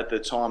at the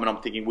time, and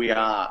I'm thinking, we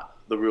are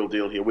the real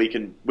deal here. We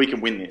can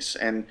win this.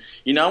 And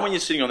when you're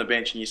sitting on the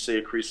bench and you see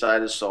a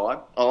Crusaders side,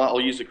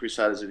 I'll use the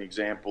Crusaders as an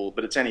example,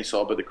 but it's any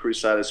side, but the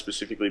Crusaders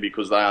specifically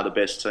because they are the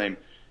best team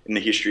in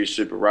the history of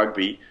Super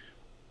Rugby.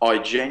 I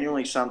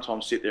genuinely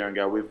sometimes sit there and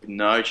go, we've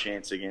no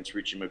chance against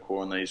Richie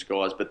McCaw and these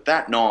guys. But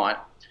that night,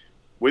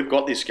 we've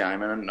got this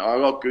game, and I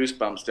got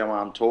goosebumps down when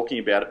I'm talking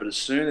about it. But as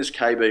soon as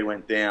KB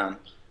went down,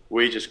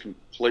 we just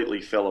completely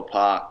fell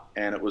apart,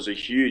 and it was a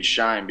huge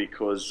shame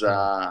because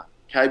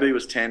KB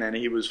was 10 and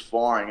he was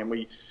firing. And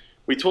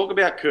we talk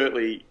about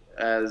Kirtley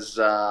as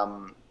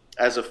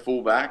a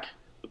fullback.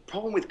 The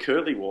problem with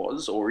Kirtley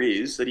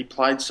is that he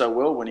played so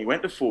well when he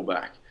went to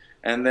fullback.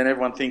 And then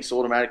everyone thinks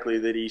automatically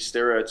that he's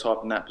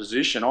stereotyped in that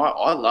position.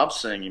 I love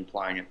seeing him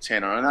playing at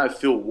 10. And I know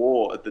Phil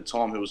Waugh at the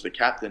time, who was the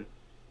captain,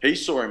 he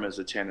saw him as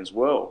a 10 as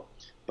well.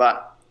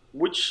 But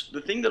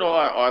the thing that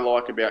I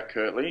like about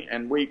Kirtley,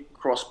 and we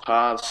crossed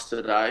paths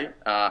today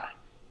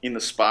in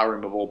the spa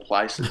room of all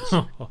places.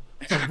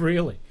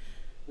 Really?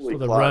 For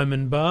the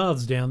Roman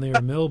baths down there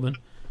in Melbourne.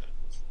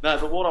 No,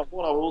 but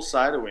what I will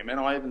say to him, and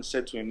I even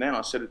said to him then,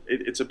 I said,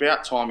 it's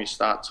about time he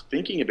starts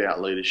thinking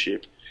about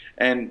leadership.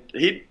 And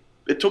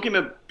it took him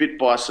a bit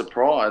by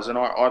surprise, and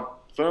I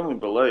firmly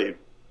believe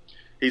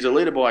he's a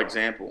leader by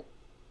example.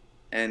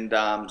 And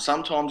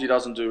sometimes he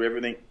doesn't do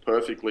everything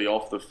perfectly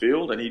off the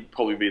field, and he'd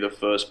probably be the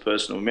first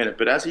person to admit it.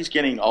 But as he's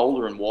getting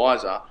older and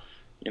wiser,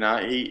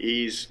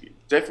 he's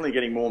definitely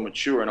getting more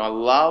mature. And I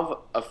love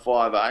a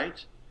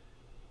 5'8",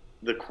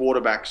 the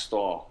quarterback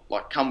style.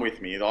 Like, come with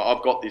me.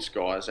 I've got this,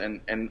 guys.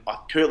 And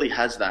Kirtley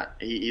has that.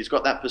 He's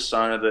got that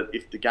persona that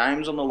if the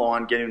game's on the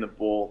line, get him the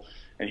ball,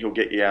 and he'll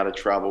get you out of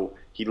trouble.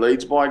 He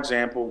leads by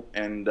example,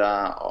 and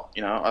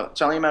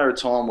it's only a matter of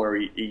time where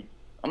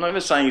I'm not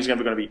even saying he's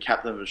never going to be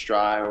captain of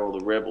Australia or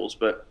the Rebels,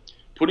 but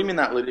put him in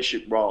that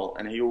leadership role,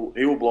 and he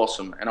will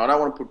blossom. And I don't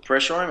want to put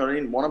pressure on him. I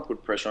didn't want to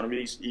put pressure on him.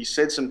 He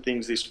said some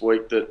things this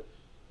week that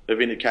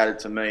have indicated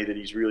to me that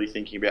he's really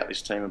thinking about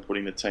this team and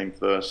putting the team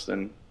first.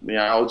 And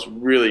I was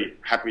really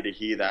happy to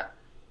hear that.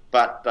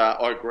 But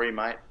I agree,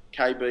 mate.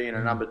 KB in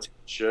a number 10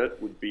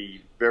 shirt would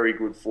be very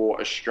good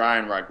for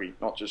Australian rugby,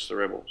 not just the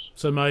Rebels.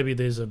 So maybe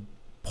there's a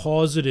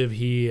positive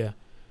here,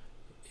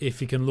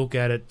 if you can look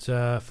at it,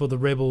 for the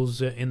Rebels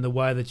in the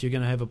way that you're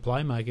going to have a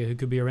playmaker who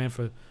could be around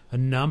for a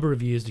number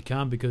of years to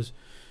come, because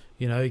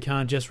you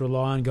can't just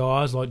rely on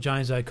guys like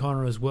James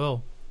O'Connor as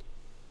well.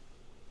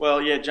 Well,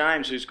 yeah,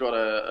 James, who's got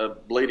a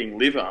bleeding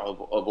liver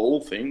of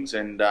all things,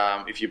 and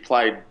if you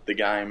played the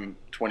game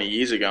 20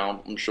 years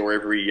ago, I'm sure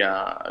every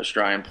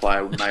Australian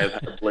player may have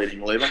had a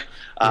bleeding liver.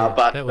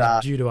 But that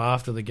was due to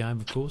after the game,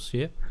 of course,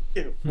 yeah.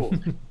 Yeah, of course.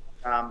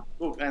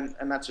 Look,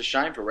 and that's a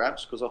shame for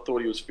Rabs, because I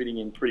thought he was fitting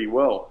in pretty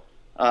well.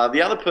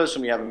 The other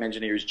person we haven't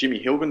mentioned here is Jimmy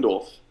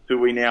Hilgendorf, who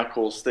we now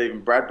call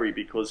Stephen Bradbury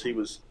because he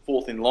was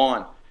fourth in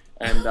line.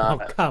 And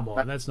come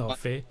on, that's not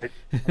fair.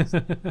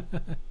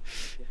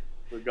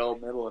 The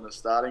gold medal and a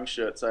starting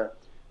shirt. So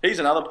he's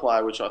another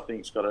player which I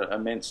think's got an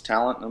immense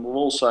talent. And we've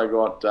also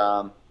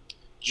got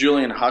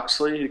Julian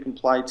Huxley, who can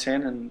play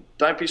 10. And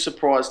don't be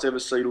surprised to ever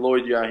see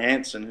Lloyd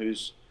Johansson,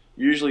 who's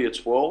usually a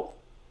 12.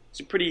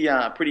 He's a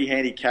pretty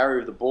handy carrier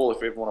of the ball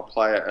if you ever want to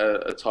play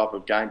a type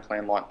of game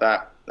plan like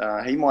that.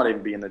 He might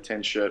even be in the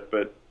 10 shirt.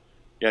 But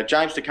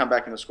James to come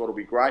back in the squad will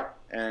be great.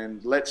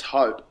 And let's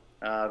hope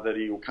that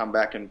he will come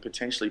back and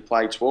potentially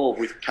play 12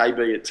 with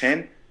KB at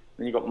 10.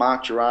 Then you've got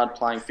Mark Gerard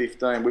playing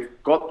 15. We've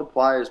got the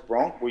players,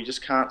 Bronk. We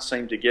just can't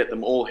seem to get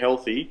them all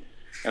healthy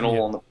and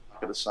all on the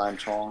park at the same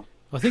time.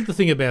 I think the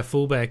thing about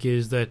fullback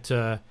is that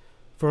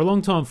for a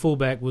long time,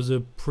 fullback was a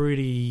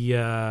pretty,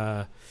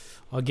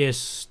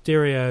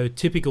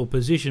 stereotypical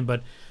position.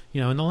 But,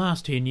 in the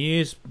last 10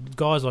 years,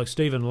 guys like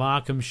Stephen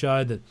Larkham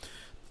showed that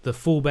the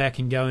fullback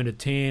can go into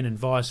 10 and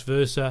vice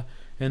versa,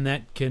 and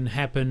that can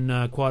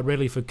happen quite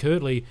readily for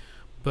Kirtley.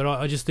 But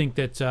I just think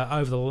that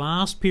over the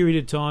last period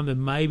of time, that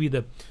maybe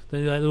the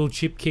little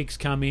chip kicks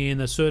come in,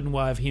 a certain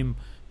way of him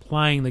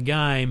playing the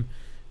game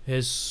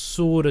has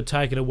sort of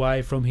taken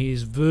away from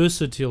his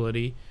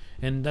versatility,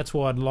 and that's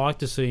why I'd like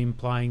to see him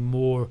playing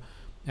more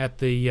at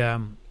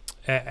the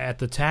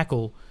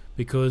tackle,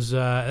 because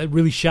it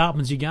really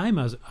sharpens your game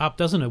up,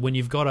 doesn't it? When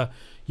you've got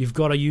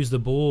to use the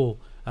ball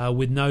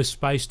with no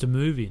space to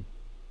move in.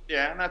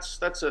 Yeah, and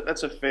that's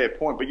a fair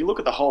point. But you look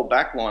at the whole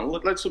back line.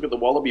 Let's look at the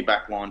Wallaby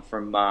back line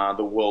from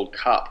the World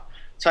Cup.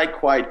 Take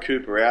Quade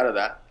Cooper out of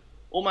that.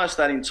 Almost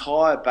that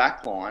entire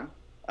back line,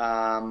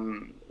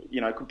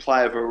 could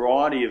play a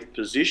variety of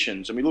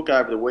positions. And we look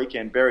over the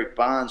weekend, Berrick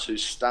Barnes, who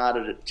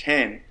started at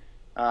 10,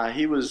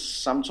 He was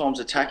sometimes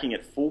attacking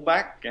at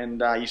fullback,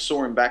 and you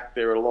saw him back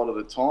there a lot of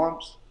the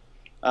times.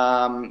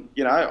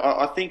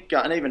 I think,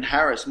 and even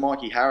Harris,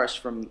 Mikey Harris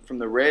from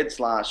the Reds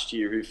last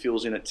year, who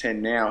fills in at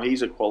 10 now,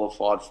 he's a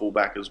qualified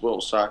fullback as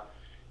well. So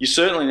you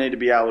certainly need to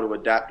be able to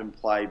adapt and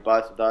play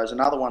both of those.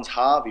 Another one's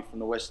Harvey from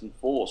the Western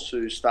Force,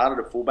 who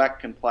started at fullback,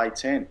 can play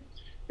 10.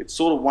 It's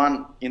sort of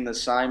one in the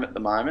same at the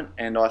moment,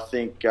 and I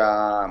think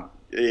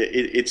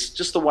it's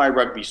just the way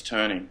rugby's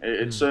turning.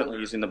 It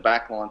certainly is in the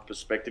backline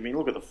perspective. I mean,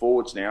 look at the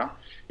forwards now.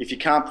 If you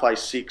can't play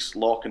 6,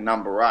 lock, and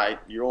number 8,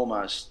 you're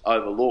almost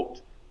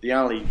overlooked. The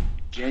only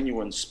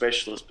genuine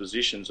specialist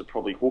positions are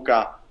probably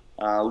hooker,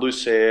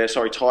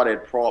 tight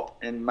head prop,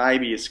 and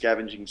maybe a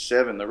scavenging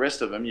 7. The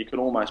rest of them you can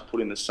almost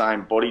put in the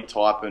same body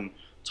type and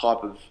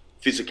type of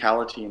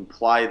physicality and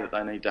play that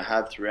they need to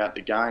have throughout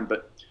the game.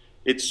 But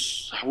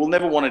we'll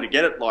never want to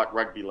get it like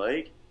rugby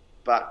league,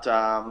 but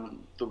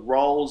the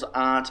roles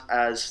aren't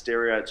as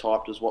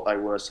stereotyped as what they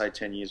were, say,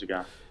 10 years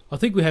ago. I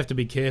think we have to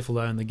be careful,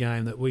 though, in the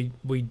game that we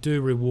do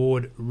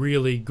reward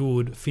really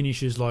good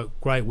finishers like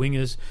great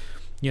wingers.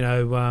 You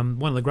know,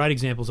 one of the great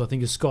examples, I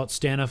think, is Scott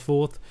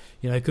Staniforth.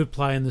 You know, he could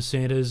play in the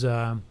centres,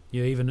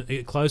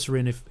 even closer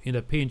in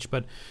a pinch.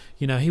 But,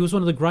 you know, he was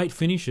one of the great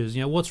finishers.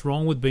 You know, what's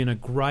wrong with being a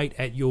great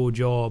at your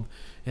job?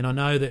 And I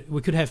know that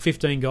we could have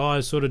 15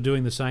 guys sort of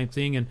doing the same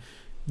thing. And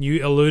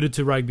you alluded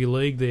to rugby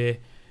league there.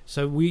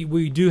 So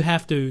we do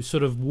have to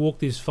sort of walk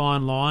this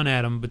fine line,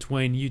 Adam,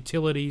 between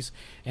utilities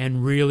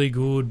and really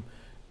good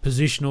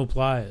positional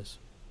players.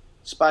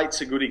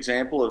 Spate's a good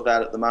example of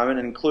that at the moment,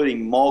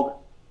 including Mogg.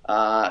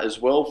 As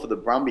well for the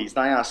Brumbies.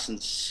 They are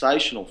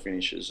sensational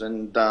finishers,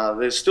 and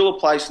there's still a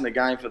place in the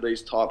game for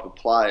these type of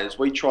players.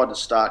 We tried to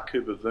start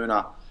Cooper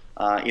Vuna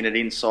in an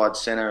inside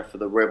centre for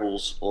the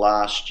Rebels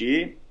last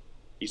year.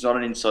 He's not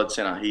an inside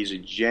centre, he's a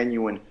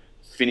genuine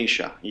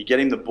finisher. You get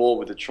him the ball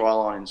with the try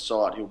line in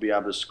sight, he'll be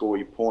able to score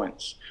you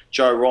points.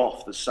 Joe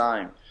Roth, the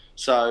same.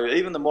 So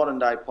even the modern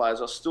day players,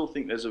 I still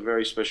think there's a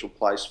very special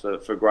place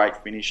for great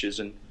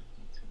finishers. And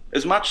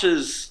as much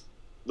as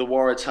the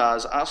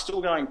Waratahs are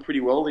still going pretty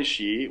well this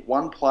year,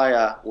 one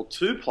player, or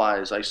two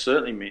players they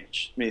certainly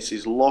miss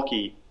is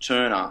Lockie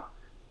Turner.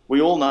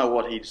 We all know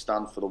what he's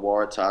done for the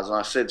Waratahs, and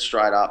I said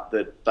straight up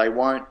that they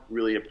won't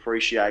really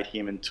appreciate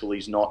him until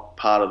he's not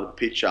part of the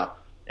picture.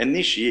 And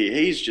this year,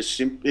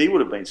 he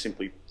would have been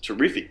simply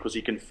terrific because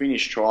he can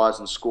finish tries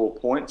and score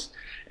points.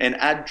 And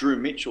add Drew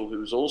Mitchell,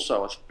 who's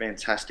also a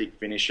fantastic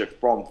finisher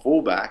from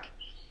fullback.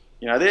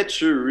 You know, they're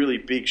two really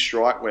big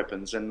strike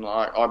weapons, and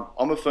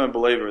I'm a firm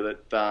believer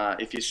that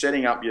if you're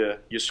setting up your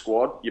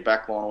squad, your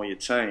backline or your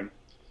team,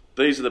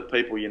 these are the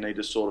people you need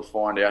to sort of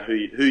find out who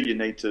you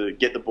need to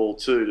get the ball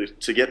to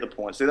get the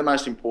points. They're the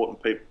most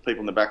important people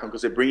in the backline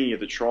because they're bringing you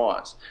the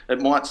tries.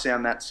 It might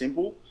sound that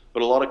simple,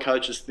 but a lot of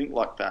coaches think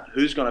like that.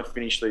 Who's going to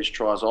finish these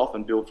tries off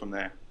and build from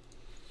there?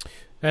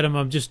 Adam,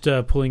 I'm just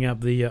pulling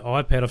up the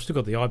iPad. I've still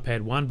got the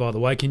iPad 1, by the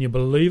way. Can you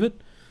believe it?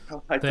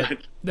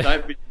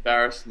 Don't be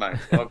embarrassed, mate.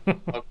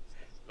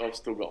 I've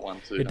still got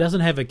one too. It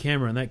doesn't have a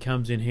camera, and that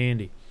comes in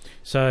handy.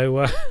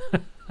 So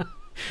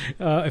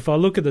if I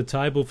look at the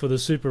table for the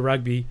Super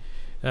Rugby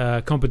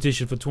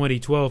competition for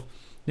 2012,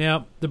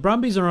 now the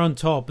Brumbies are on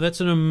top. That's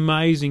an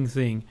amazing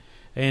thing.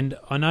 And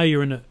I know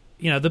you're in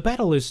the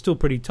battle is still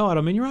pretty tight.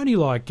 I mean, you're only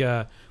like,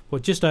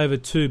 just over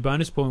 2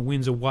 bonus point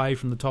wins away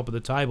from the top of the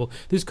table.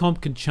 This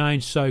comp can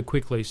change so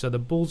quickly. So the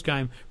Bulls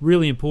game,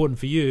 really important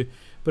for you.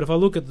 But if I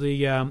look at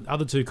the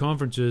other two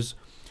conferences,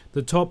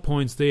 the top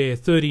points there,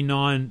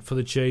 39 for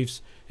the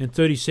Chiefs and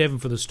 37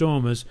 for the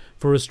Stormers.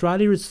 For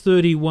Australia, it's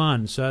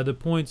 31. So the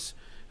points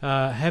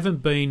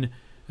haven't been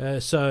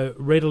so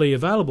readily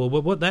available.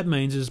 But what that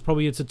means is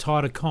probably it's a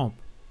tighter comp.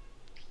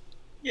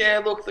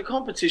 Yeah, look, the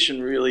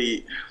competition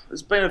really...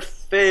 There's been a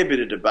fair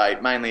bit of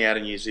debate, mainly out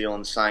of New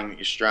Zealand, saying that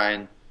the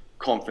Australian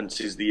conference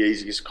is the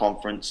easiest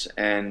conference,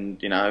 and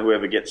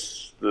whoever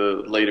gets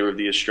the leader of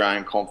the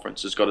Australian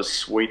conference has got a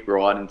sweet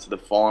ride into the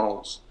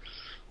finals.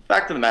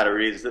 Fact of the matter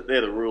is that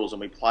they're the rules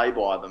and we play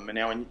by them. And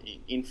now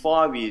in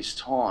 5 years'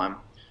 time,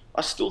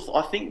 I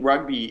think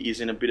rugby is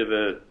in a bit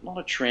of not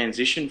a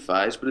transition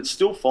phase, but it's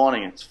still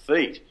finding its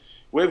feet.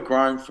 We've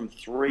grown from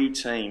 3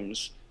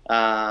 teams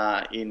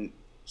in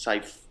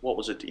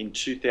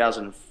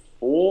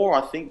 2004,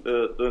 I think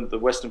the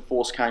Western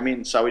Force came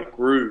in, so it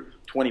grew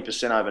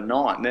 20%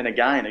 overnight. And then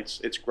again,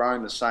 it's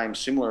grown the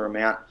similar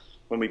amount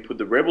when we put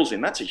the Rebels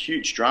in. That's a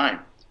huge drain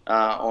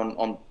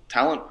on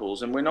talent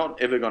pools, and we're not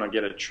ever going to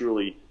get a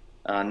truly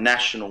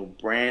national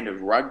brand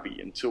of rugby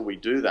until we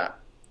do that.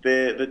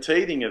 The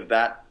teething of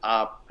that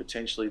are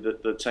potentially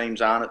that the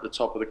teams aren't at the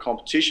top of the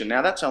competition.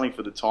 Now, that's only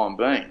for the time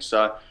being.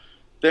 So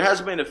there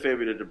has been a fair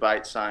bit of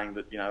debate saying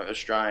that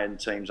Australian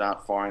teams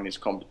aren't firing this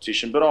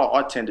competition, but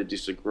I tend to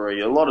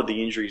disagree. A lot of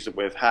the injuries that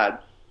we've had,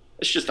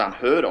 it's just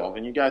unheard of.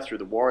 And you go through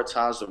the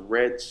Waratahs, the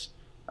Reds,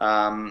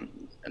 and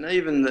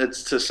even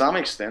it's to some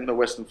extent the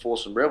Western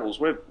Force and Rebels.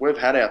 We've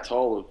had our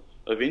toll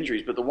of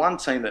injuries, but the one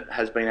team that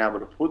has been able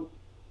to put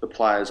the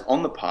players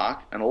on the park,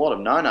 and a lot of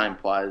no-name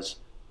players,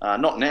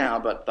 not now,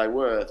 but they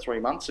were 3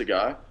 months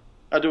ago,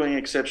 are doing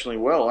exceptionally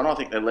well, and I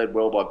think they're led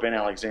well by Ben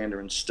Alexander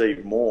and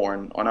Steve Moore.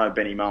 And I know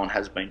Benny Moen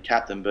has been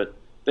captain, but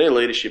their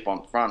leadership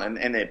on front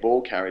and their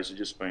ball carriers have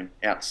just been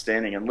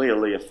outstanding. And Leo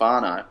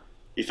Leofano,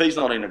 if he's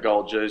not in a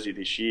gold jersey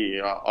this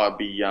year, I'd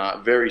be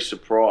very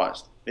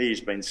surprised.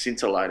 He's been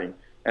scintillating.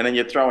 And then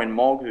you throw in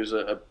Mog, who's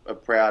a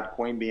proud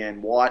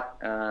Queanbeyan white,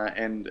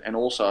 and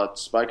also I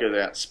spoke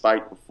about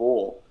Spate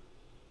before.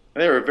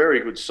 They're a very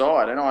good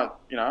side, and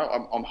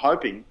I'm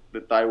hoping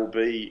that they will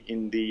be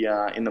in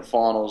the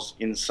finals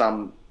in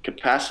some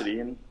capacity,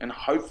 and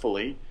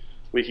hopefully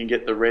we can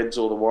get the Reds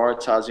or the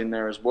Waratahs in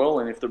there as well.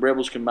 And if the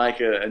Rebels can make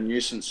a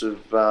nuisance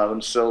of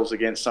themselves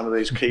against some of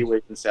these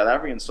Kiwi and South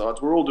African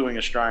sides, we're all doing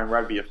Australian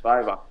rugby a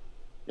favour.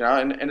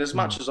 And as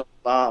much as I'd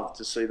love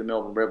to see the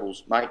Melbourne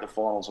Rebels make the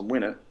finals and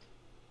win it,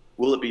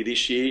 will it be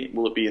this year?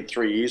 Will it be in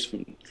 3 years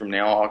from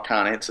now? I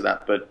can't answer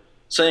that, but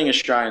seeing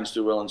Australians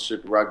do well in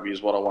Super Rugby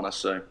is what I want to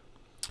see.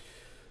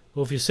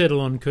 Well, if you settle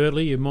on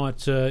Kirtley, you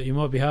might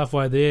be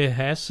halfway there,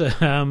 Haas.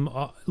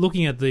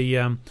 Looking at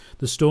the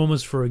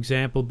Stormers, for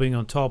example, being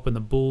on top, and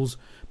the Bulls,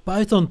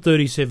 both on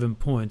 37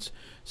 points.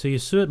 So you're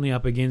certainly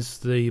up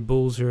against the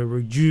Bulls, who are a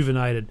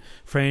rejuvenated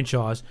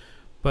franchise.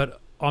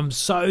 But I'm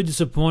so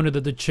disappointed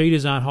that the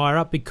Cheetahs aren't higher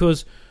up,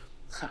 because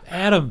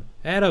Adam,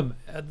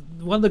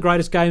 one of the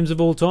greatest games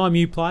of all time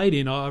you played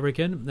in, I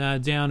reckon,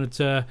 down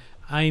at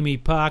Amy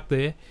Park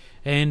there.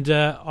 And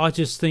I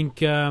just think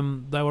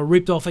they were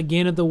ripped off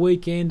again at the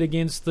weekend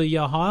against the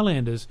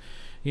Highlanders.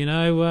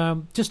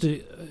 Just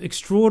an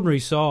extraordinary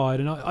side.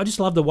 And I just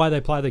love the way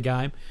they play the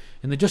game.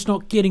 And they're just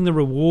not getting the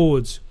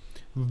rewards.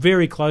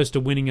 Very close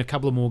to winning a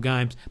couple of more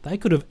games. They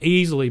could have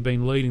easily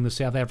been leading the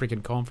South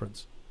African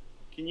Conference.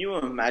 Can you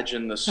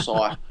imagine the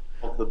sight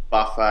of the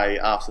buffet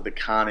after the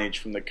carnage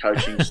from the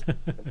coaching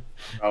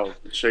of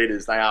the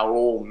Cheetahs? They are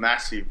all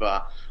massive.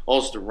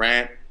 Oz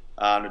Durant,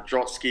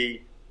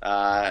 Nadrotsky,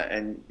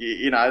 and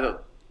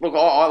look,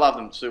 I love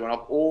them too, and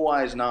I've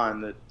always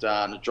known that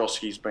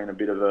Nadrotsky's been a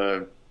bit of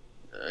an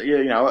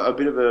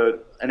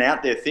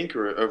out there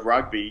thinker of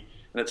rugby,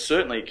 and it's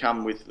certainly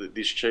come with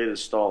this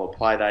Cheetahs style of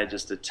play. They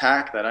just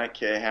attack. They don't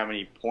care how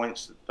many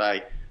points that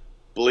they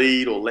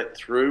bleed or let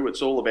through.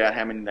 It's all about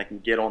how many they can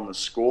get on the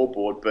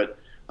scoreboard. But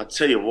I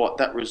tell you what,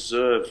 that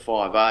reserve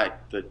 5'8"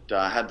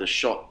 that had the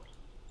shot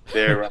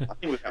there, I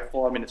think with about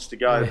 5 minutes to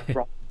go,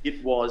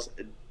 it was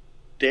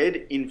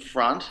dead in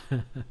front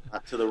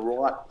to the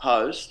right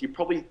post. You're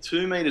probably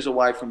 2 metres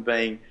away from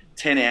being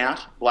 10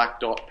 out, black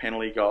dot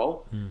penalty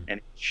goal, and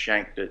it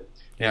shanked it.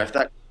 Now,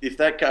 if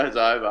that goes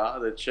over,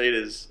 the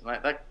Cheetahs,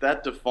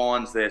 that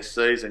defines their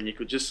season. You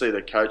could just see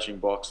the coaching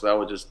box; they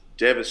were just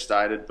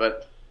devastated.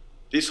 But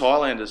this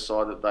Highlanders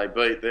side that they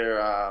beat,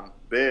 they're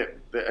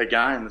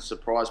again the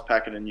surprise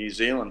packet in New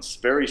Zealand,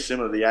 very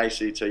similar to the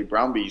ACT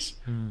Brumbies.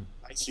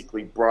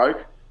 Basically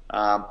broke,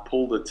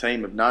 pulled a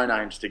team of no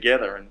names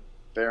together, and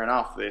fair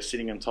enough, they're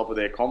sitting on top of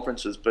their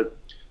conferences. But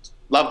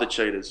love the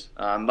Cheetahs.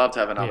 Love to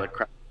have another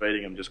crack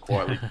beating them just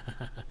quietly.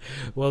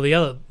 Well,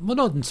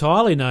 not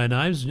entirely no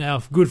names.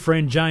 Our good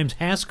friend James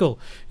Haskell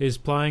is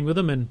playing with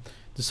them and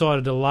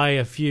decided to lay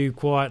a few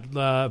quiet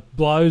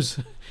blows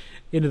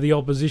into the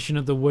opposition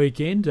at the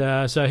weekend.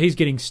 So he's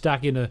getting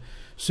stuck into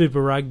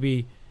Super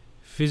Rugby,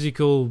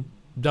 physical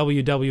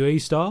WWE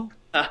style.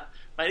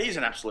 Mate, he's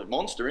an absolute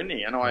monster, isn't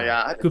he? And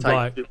I had to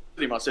take it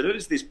to him. I said,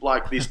 "Who's this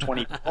bloke? This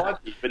 25?"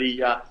 But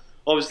he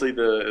obviously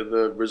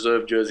the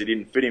reserve jersey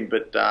didn't fit him.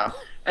 But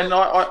and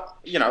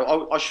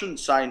I shouldn't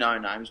say no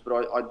names,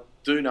 but I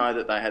do know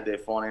that they had their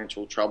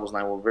financial troubles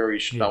and they were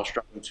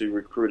struggling to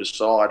recruit a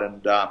side.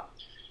 And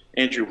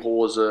Andrew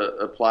Hawes,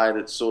 a player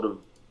that's sort of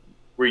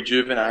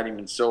rejuvenating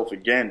himself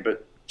again.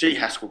 But gee,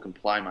 Haskell can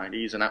play, mate.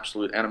 He's an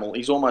absolute animal.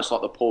 He's almost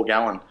like the Paul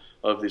Gallen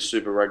of this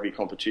Super Rugby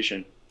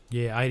competition.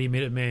 Yeah,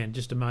 80-minute man.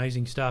 Just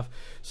amazing stuff.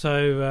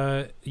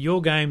 So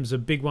your game's a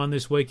big one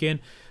this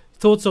weekend.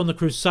 Thoughts on the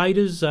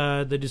Crusaders?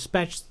 They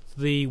dispatched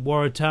the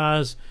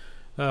Waratahs.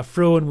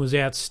 Fruin was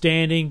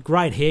outstanding.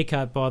 Great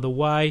haircut, by the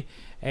way.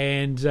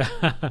 And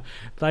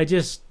they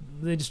just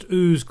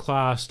ooze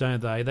class,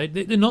 don't they?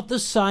 They're not the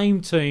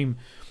same team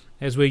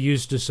as we're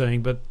used to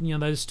seeing, but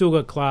they've still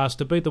got class.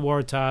 To beat the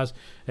Waratahs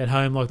at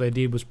home like they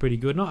did was pretty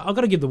good. And I've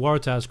got to give the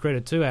Waratahs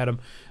credit too, Adam.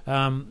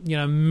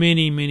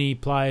 Many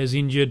players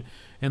injured,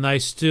 and they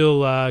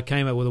still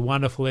came up with a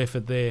wonderful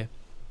effort there.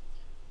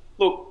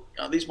 Look,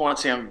 this might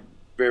sound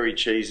very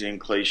cheesy and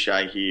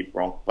cliche here,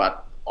 Bronk,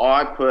 but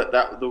I put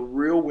that the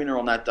real winner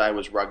on that day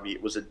was rugby.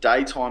 It was a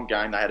daytime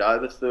game. They had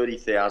over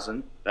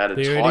 30,000. There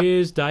it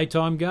is,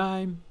 daytime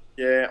game.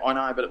 Yeah, I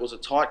know, but it was a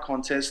tight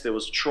contest. There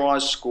was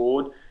tries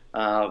scored.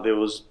 There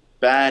was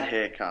bad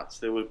haircuts.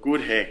 There were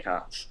good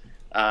haircuts.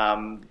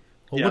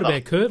 What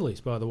about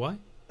Kirtley's, by the way?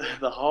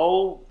 The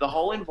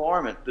whole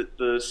environment that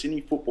the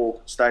Sydney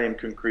Football Stadium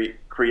can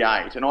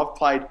create, and I've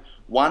played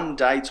one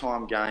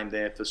daytime game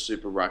there for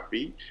Super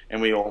Rugby,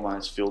 and we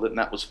almost filled it, and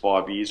that was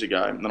 5 years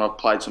ago. And then I've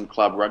played some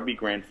club rugby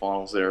grand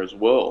finals there as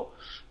well.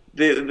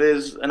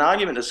 there's an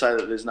argument to say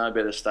that there's no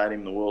better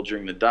stadium in the world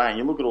during the day. And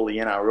you look at all the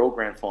NRL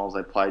grand finals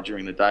they play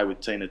during the day with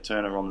Tina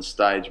Turner on the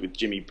stage with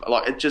Jimmy.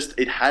 Like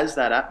it has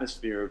that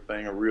atmosphere of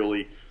being a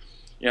really,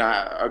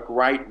 a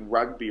great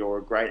rugby or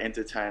a great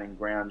entertaining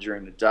ground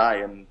during the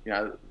day. And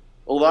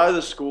although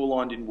the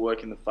scoreline didn't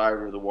work in the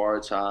favour of the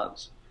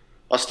Waratahs,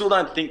 I still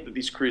don't think that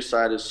this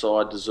Crusaders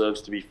side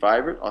deserves to be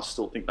favourite. I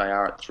still think they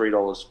are at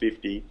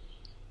 $3.50.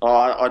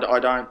 I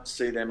don't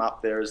see them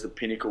up there as the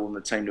pinnacle and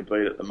the team to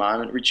beat at the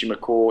moment. Richie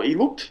McCaw,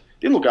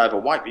 didn't look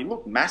overweight, but he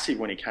looked massive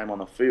when he came on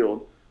the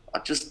field. I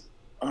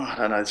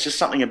don't know. It's just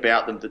something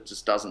about them that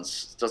just doesn't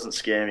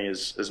scare me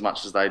as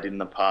much as they did in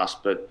the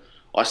past. But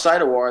I say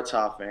to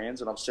Waratah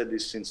fans, and I've said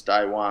this since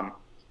day one,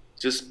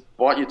 just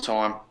bite your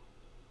time.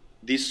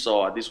 This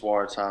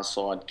Waratah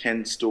side,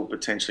 can still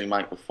potentially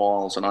make the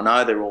finals, and I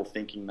know they're all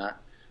thinking that.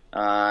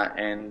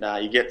 And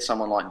you get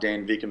someone like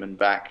Dan Vickerman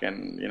back,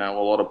 and a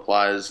lot of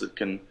players that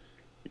can,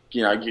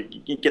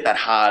 you get that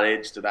hard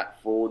edge to that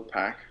forward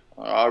pack.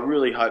 I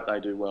really hope they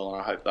do well,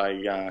 and I hope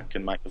they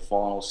can make the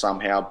finals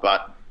somehow.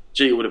 But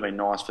gee, it would have been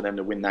nice for them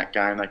to win that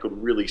game. They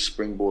could really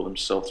springboard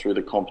themselves through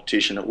the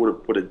competition. It would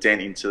have put a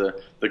dent into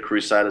the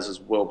Crusaders as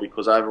well,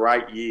 because over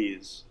 8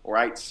 years or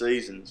 8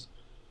 seasons,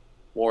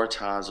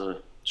 Waratahs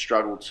have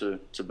struggled to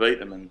beat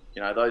them, and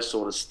those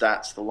sort of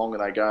stats, the longer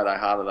they go, the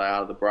harder they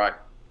are to break.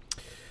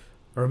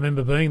 I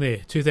remember being there,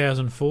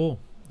 2004,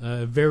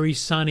 very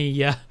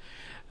sunny,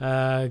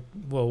 what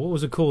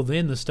was it called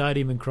then? The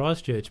stadium in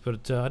Christchurch,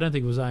 but I don't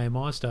think it was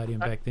AMI Stadium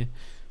back then.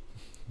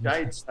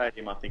 Jade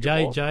Stadium, I think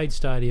it was. Jade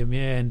Stadium,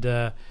 yeah,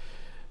 and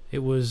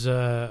it was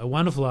a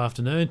wonderful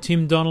afternoon.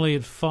 Tim Donnelly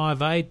at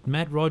 5'8",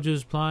 Matt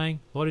Rogers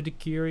playing, Lottie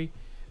Dakiri,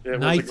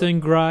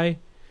 Nathan Gray.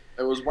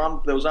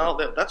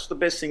 That's the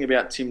best thing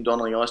about Tim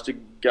Donnelly. I used to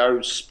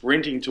go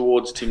sprinting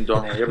towards Tim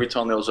Donnelly every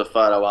time there was a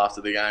photo after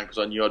the game, because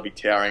I knew I'd be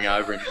towering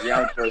over him. He's the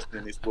only person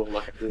in this world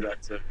I can do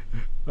that to.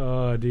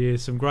 Oh dear,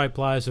 some great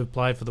players have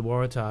played for the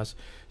Waratahs.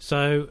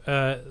 So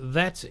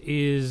that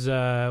is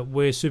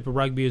where Super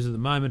Rugby is at the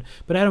moment.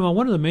 But Adam, I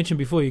wanted to mention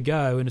before you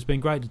go, and it's been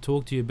great to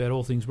talk to you about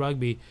all things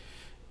rugby,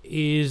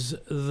 is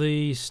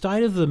the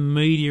state of the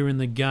media in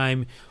the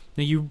game.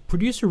 Now, you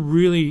produce a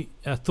really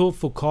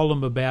thoughtful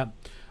column about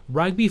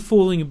rugby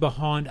falling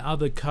behind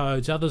other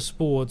codes, other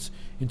sports,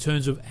 in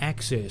terms of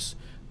access.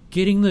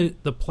 Getting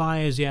the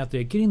players out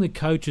there, getting the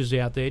coaches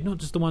out there, not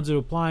just the ones that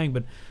are playing,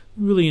 but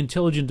really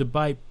intelligent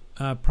debate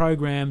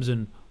programs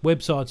and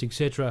websites,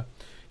 etc.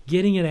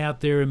 Getting it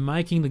out there and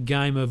making the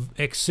game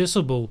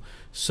accessible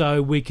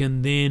so we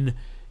can then,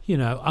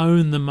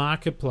 own the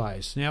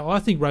marketplace. Now, I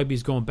think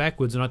rugby's gone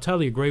backwards, and I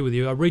totally agree with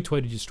you. I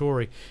retweeted your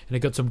story, and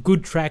it got some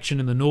good traction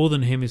in the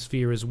Northern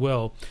Hemisphere as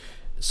well.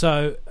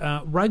 So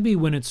rugby,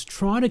 when it's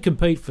trying to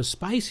compete for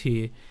space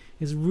here,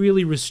 is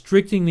really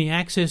restricting the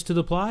access to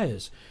the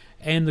players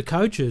and the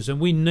coaches, and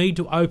we need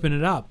to open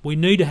it up. We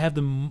need to have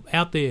them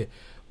out there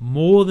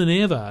more than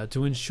ever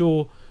to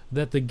ensure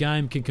that the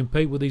game can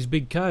compete with these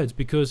big codes,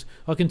 because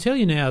I can tell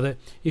you now that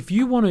if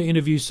you want to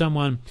interview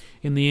someone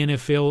in the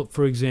NFL,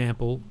 for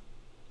example,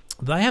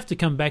 they have to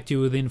come back to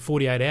you within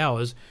 48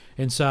 hours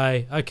and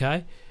say,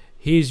 okay,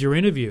 here's your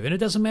interview. And it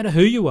doesn't matter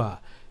who you are.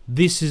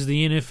 This is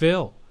the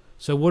NFL.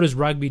 So what is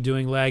rugby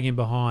doing lagging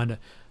behind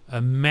a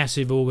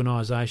massive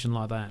organisation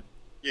like that?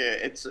 Yeah,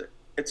 it's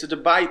a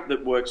debate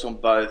that works on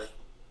both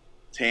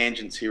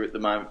tangents here at the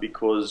moment,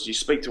 because you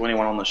speak to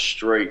anyone on the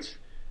street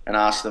and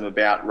ask them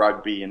about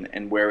rugby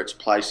and where it's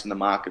placed in the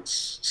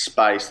market's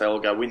space, they'll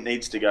go, it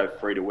needs to go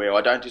free to wear.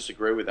 I don't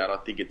disagree with that. I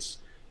think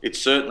it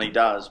certainly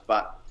does.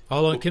 But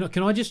hold on,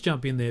 can I just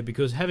jump in there?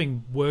 Because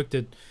having worked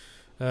at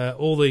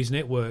all these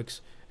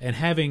networks and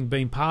having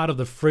been part of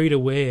the free to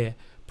wear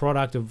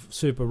product of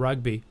Super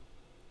Rugby,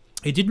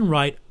 it didn't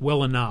rate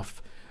well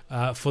enough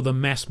for the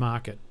mass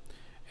market.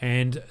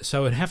 And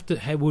so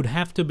it would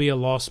have to be a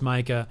loss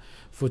maker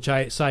for,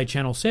 say,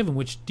 Channel 7,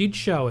 which did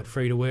show it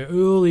free-to-wear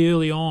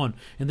early on,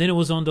 and then it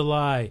was on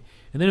delay,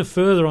 and then a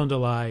further on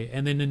delay,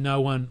 and then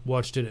no one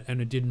watched it,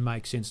 and it didn't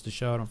make sense to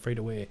show it on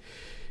free-to-wear.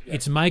 Yeah.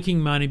 It's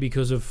making money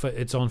because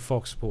it's on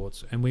Fox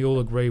Sports, and we all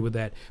agree with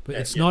that. But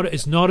it's not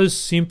as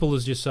simple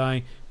as just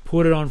saying,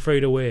 put it on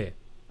free-to-wear.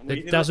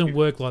 It doesn't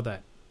work like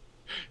that.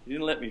 You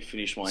didn't let me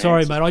finish my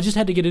Sorry, answer. Mate. I just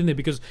had to get in there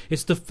because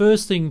it's the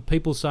first thing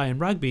people say in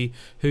rugby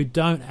who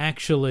don't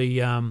actually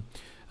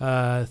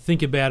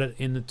think about it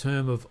in the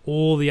term of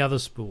all the other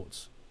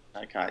sports.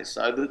 Okay,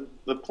 so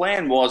the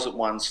plan was at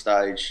one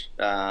stage,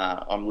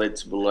 I'm led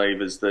to believe,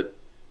 is that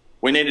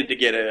we needed to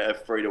get a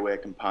free-to-wear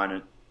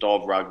component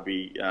of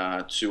rugby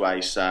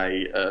to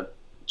say,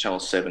 Channel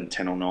 7,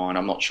 10 or 9.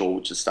 I'm not sure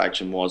which the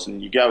station was.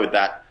 And you go with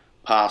that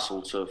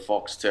parcel to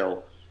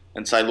Foxtel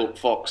and say, look,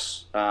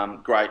 Fox,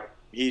 great.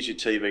 Here's your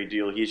TV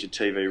deal, here's your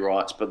TV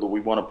rights, but look, we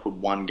want to put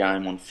one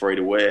game on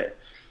free-to-wear.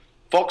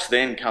 Fox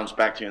then comes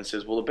back to you and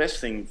says, well, the best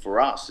thing for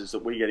us is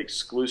that we get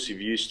exclusive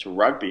use to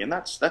rugby, and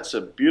that's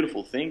a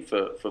beautiful thing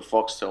for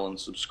Foxtel and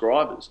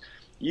subscribers.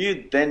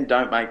 You then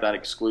don't make that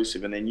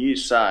exclusive, and then you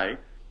say,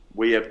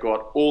 we have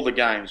got all the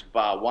games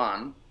bar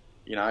one.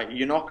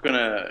 You're not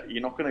gonna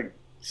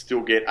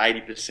still get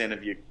 80%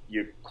 of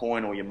your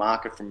coin or your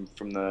market from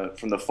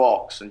the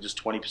Fox, and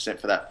just 20%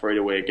 for that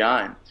free-to-air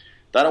game.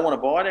 They don't want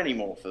to buy it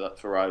anymore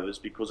for overs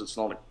because it's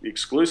not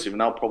exclusive, and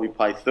they'll probably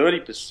pay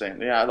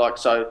 30%.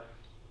 So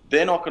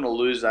they're not going to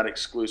lose that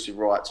exclusive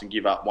rights and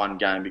give up one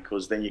game,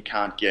 because then you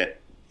can't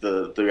get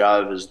the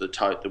overs, the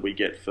tote that we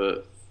get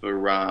for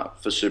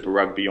Super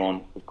Rugby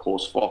on, of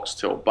course,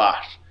 Foxtel.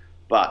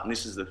 But, and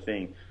this is the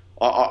thing,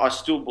 I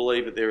still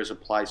believe that there is a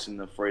place in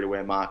the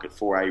free-to-air market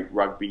for a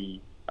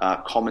rugby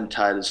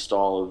commentator's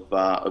style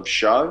of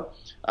show.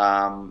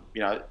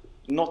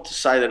 Not to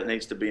say that it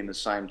needs to be in the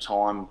same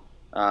time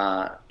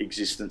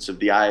existence of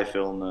the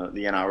AFL and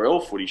the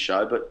NRL footy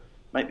show, but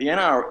mate, the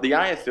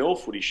AFL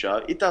footy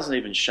show, it doesn't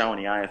even show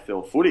any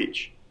AFL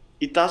footage.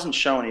 It doesn't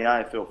show any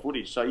AFL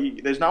footage, so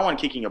there's no one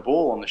kicking a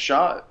ball on the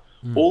show.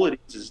 All it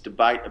is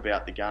debate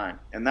about the game,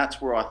 and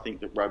that's where I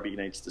think that rugby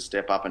needs to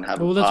step up and have a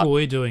part. Well, that's what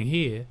we're doing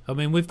here. I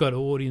mean, we've got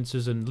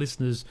audiences and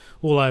listeners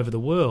all over the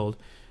world,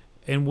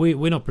 and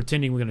we're not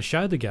pretending we're going to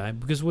show the game,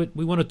 because we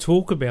want to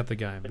talk about the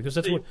game, because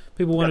that's what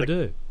people want to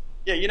do.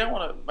 Yeah, you don't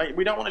want to, mate,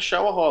 we don't want to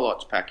show a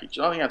highlights package.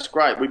 I think that's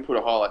great. We put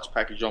a highlights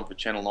package on for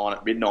Channel 9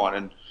 at midnight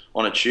and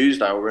on a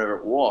Tuesday or wherever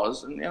it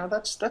was, and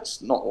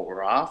that's not what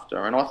we're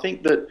after. And I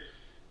think that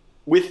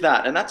with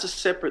that, and that's a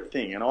separate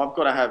thing, and I've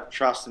got to have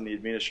trust in the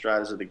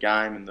administrators of the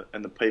game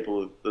and the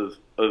people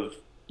of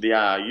the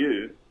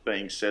ARU,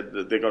 being said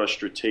that they've got a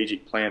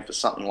strategic plan for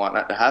something like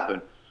that to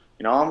happen.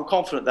 I'm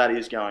confident that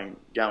is going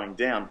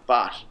down,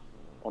 but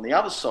on the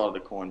other side of the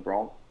coin,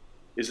 Bronk,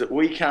 is that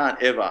we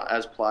can't ever,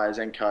 as players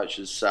and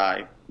coaches,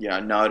 say,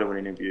 no to an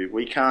interview.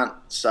 We can't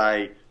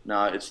say,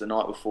 no, it's the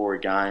night before a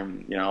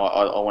game,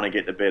 I want to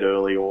get to bed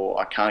early, or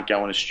I can't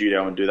go in a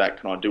studio and do that.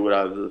 Can I do it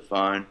over the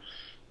phone?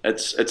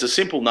 It's a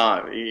simple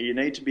no. You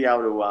need to be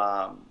able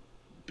to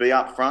be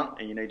upfront,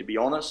 and you need to be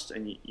honest,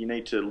 and you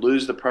need to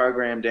lose the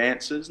programmed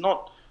answers,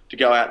 not to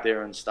go out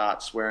there and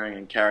start swearing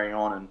and carrying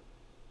on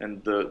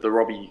and the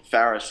Robbie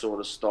Farah sort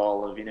of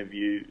style of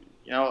interview.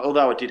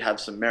 Although it did have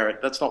some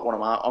merit, that's not what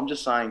I'm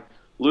just saying.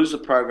 Lose the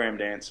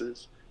programmed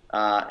answers,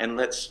 and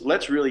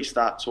let's really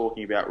start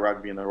talking about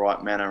rugby in the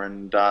right manner.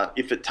 And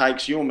if it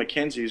takes Ewan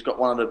McKenzie, who's got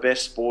one of the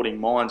best sporting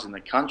minds in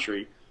the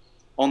country,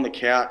 on the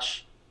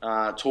couch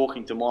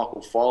talking to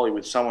Michael Foley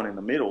with someone in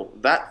the middle,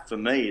 that for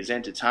me is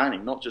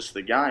entertaining, not just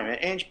the game. And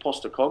Ange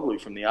Postecoglou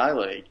from the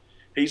A-League,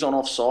 he's on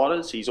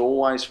Offsiders, he's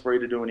always free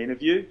to do an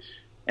interview.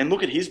 And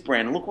look at his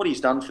brand, and look what he's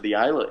done for the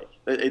A-League.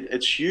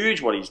 It's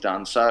huge what he's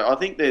done. So I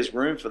think there's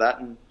room for that.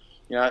 And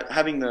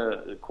having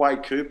the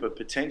Quade Cooper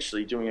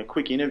potentially doing a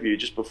quick interview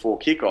just before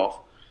kickoff.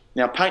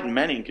 Now, Peyton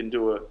Manning can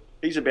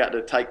he's about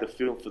to take the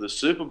field for the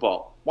Super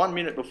Bowl. 1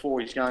 minute before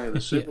he's going to the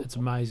Super Bowl. It's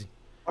amazing.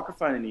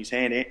 Microphone in his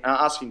hand,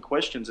 asking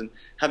questions and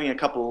having a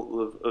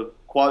couple of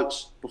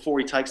quotes before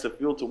he takes the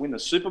field to win the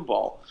Super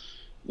Bowl.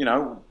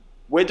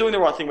 We're doing the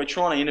right thing. We're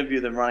trying to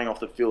interview them running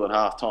off the field at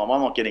half time. I'm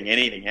not getting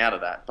anything out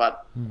of that.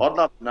 But I'd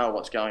love to know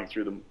what's going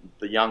through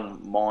the young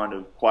mind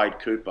of Quade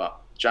Cooper,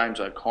 James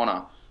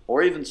O'Connor,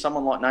 or even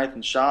someone like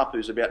Nathan Sharp,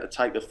 who's about to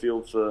take the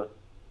field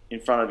in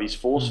front of his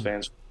Force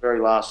fans for the very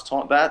last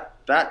time.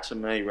 That to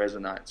me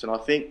resonates. And I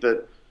think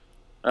that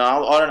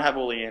I don't have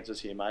all the answers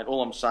here, mate.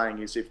 All I'm saying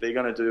is if they're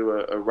going to do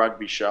a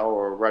rugby show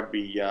or a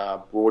rugby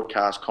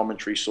broadcast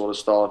commentary sort of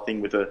style of thing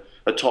with a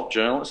top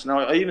journalist, and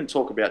I even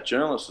talk about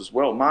journalists as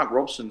well. Mark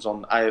Robson's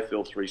on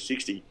AFL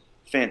 360,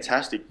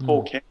 fantastic.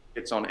 Paul Kent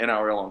gets on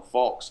NRL on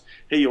Fox.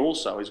 He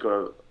also has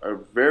got a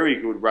very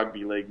good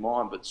rugby league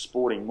mind, but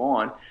sporting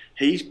mind.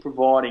 He's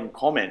providing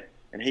comment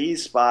and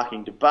he's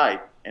sparking debate,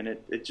 and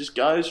it just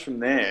goes from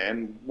there.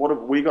 And what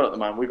have we got at the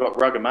moment? We've got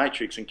Rugger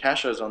Matrix, and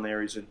Casho's on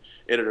there. He's an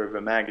editor of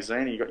a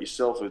magazine. You got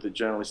yourself with a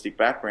journalistic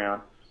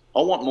background.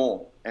 I want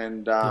more,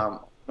 and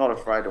not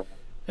afraid of it.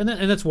 And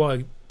that's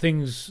why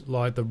things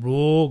like the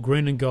Raw,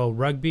 Green and Gold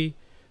Rugby,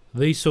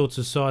 these sorts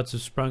of sites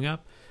have sprung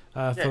up.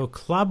 For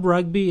club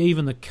rugby,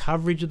 even the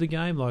coverage of the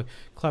game, like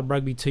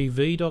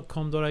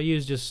clubrugbytv.com.au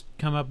has just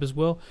come up as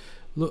well.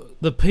 Look,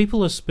 the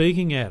people are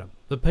speaking at them.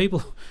 The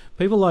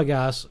people like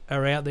us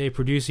are out there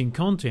producing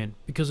content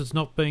because it's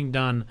not being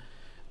done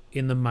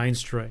in the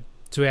mainstream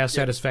to our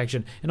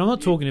satisfaction. And I'm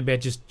not talking about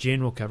just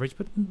general coverage,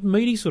 but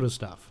meaty sort of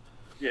stuff.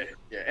 Yeah.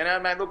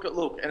 And mate,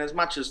 look. And as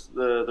much as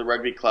the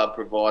rugby club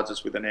provides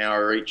us with an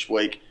hour each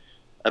week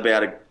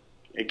about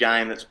a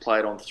game that's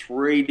played on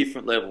 3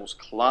 different levels: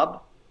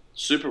 club,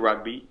 Super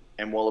Rugby,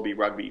 and Wallaby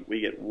Rugby, we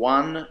get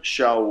one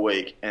show a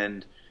week.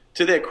 And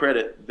to their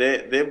credit,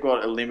 they've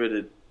got a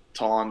limited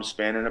time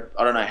span, and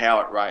I don't know how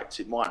it rates.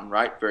 It mightn't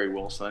rate very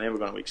well, so they're never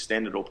going to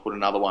extend it or put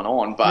another one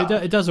on. But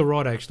it does all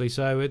right, actually.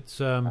 So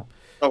it's. I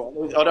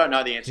don't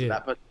know the answer to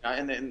that, but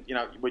and then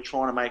we're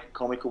trying to make it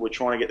comical. We're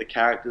trying to get the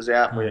characters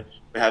out. We're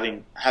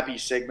having happy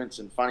segments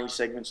and funny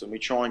segments, and we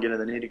try and get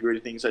into the nitty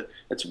gritty things. So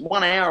it's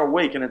 1 hour a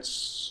week, and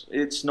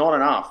it's not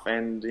enough.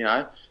 And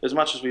as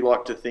much as we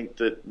like to think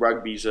that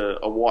rugby's a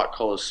white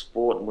collar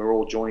sport, and we're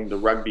all joining the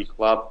rugby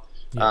club,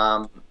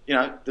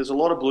 there's a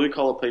lot of blue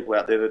collar people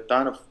out there that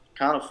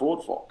can't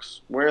afford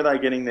Fox. Where are they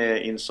getting their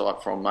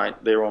insight from, mate?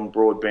 They're on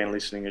broadband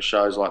listening to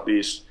shows like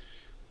this.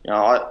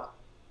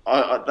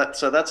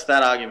 So that's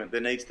that argument.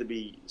 There needs to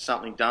be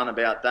something done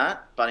about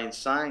that. But in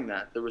saying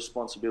that, the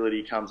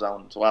responsibility comes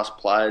on to us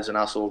players and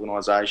us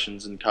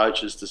organisations and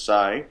coaches to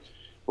say,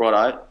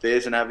 righto,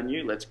 there's an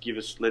avenue. Let's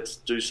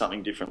do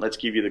something different. Let's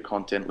give you the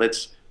content.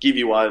 Let's give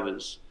you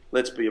overs.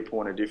 Let's be a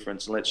point of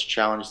difference, and let's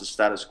challenge the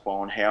status quo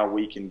on how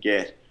we can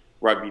get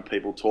rugby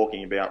people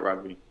talking about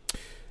rugby.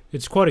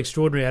 It's quite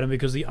extraordinary, Adam,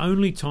 because the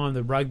only time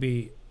that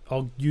rugby,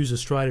 I'll use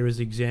Australia as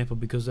the example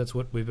because that's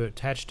what we've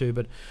attached to,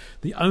 but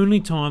the only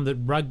time that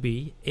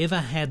rugby ever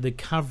had the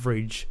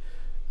coverage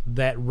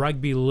that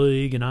rugby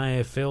league and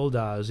AFL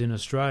does in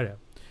Australia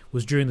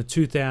was during the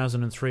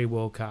 2003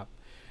 World Cup.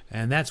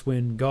 And that's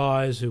when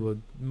guys who were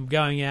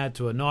going out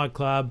to a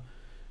nightclub,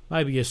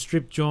 maybe a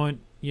strip joint,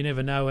 you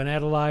never know, in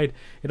Adelaide,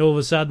 and all of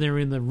a sudden they're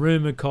in the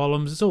rumour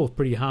columns. It's all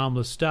pretty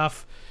harmless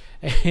stuff.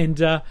 And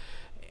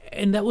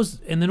then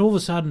all of a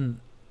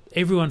sudden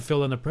everyone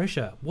fell under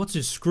pressure. What's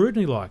this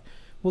scrutiny like?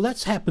 Well,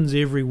 that happens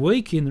every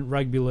week in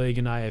rugby league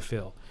and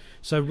AFL.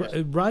 So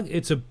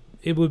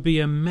it would be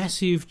a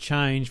massive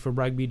change for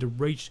rugby to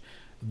reach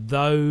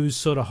those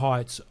sort of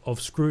heights of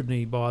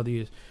scrutiny by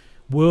the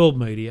world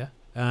media,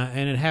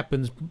 and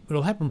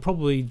it'll happen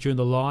probably during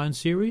the Lions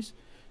series.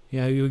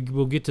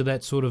 We'll get to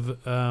that sort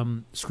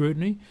of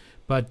scrutiny,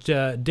 but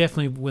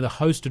definitely with a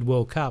hosted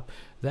World Cup,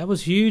 that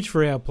was huge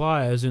for our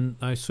players, and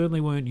they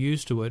certainly weren't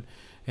used to it.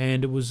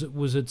 And it was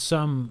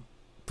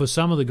for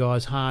some of the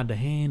guys hard to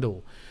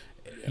handle.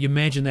 You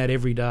imagine that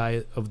every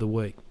day of the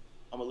week.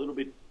 I'm a little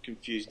bit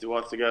confused. Do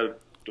I have to go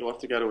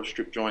to a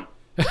strip joint?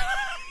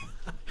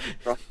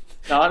 No,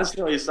 I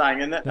understand what you're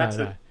saying, and that's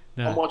no.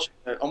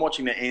 I'm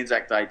watching the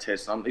Anzac Day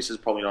test. This is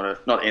probably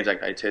not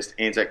Anzac Day test.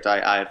 Anzac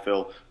Day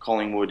AFL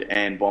Collingwood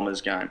and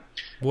Bombers game.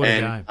 What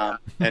a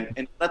game!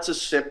 And that's a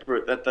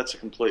separate. That's a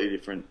completely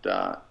different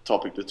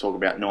topic to talk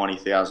about.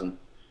 90,000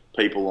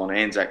 people on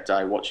Anzac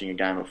Day watching a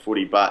game of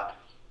footy. But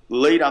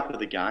lead up to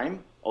the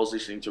game, I was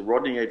listening to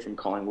Rodney Eade from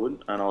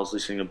Collingwood and I was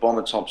listening to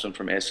Bomber Thompson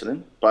from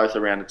Essendon, both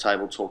around the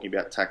table talking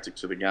about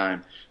tactics of the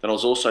game. Then I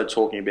was also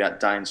talking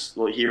about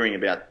hearing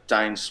about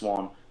Dane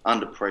Swan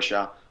under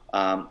pressure.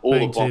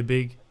 Being too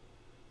big.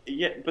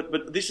 Yeah,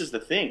 but this is the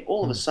thing.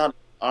 All of a sudden,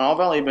 I've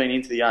only been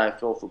into the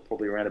AFL for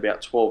probably around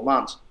about 12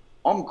 months.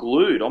 I'm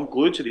glued. I'm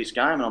glued to this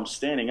game and I'm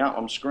standing up.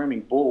 I'm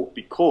screaming ball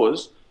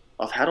because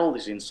I've had all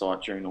this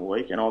insight during the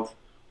week and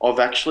I've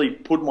actually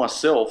put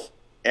myself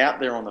out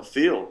there on the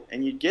field,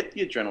 and you get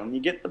the adrenaline, you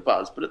get the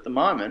buzz. But at the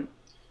moment,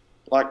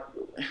 like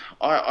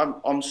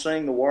I'm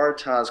seeing the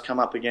Waratahs come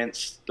up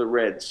against the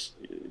Reds.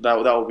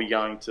 They'll be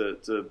going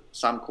to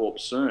Suncorp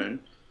soon.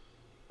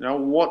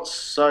 What's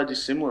so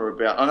dissimilar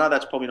about? I know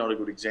that's probably not a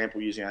good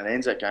example using an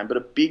Anzac game, but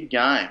a big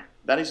game.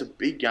 That is a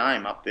big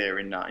game up there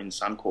in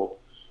Suncorp.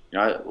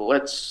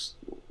 Let's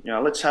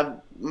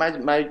have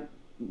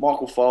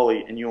Michael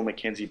Foley and Ewan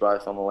McKenzie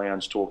both on the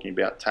lounge talking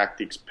about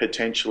tactics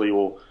potentially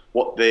or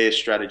what their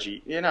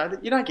strategy. You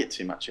don't get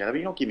too much out of it.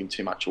 You're not giving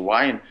too much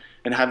away.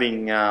 And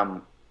having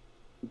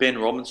Ben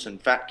Robinson,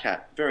 Fat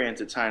Cat, very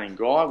entertaining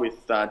guy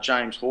with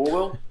James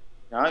Horwell,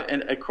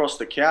 and across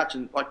the couch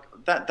and like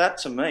that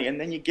to me. And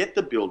then you get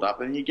the build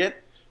up and you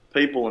get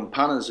people and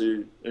punters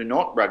who are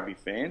not rugby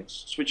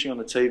fans switching on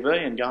the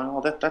TV and going,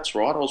 oh, that's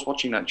right. I was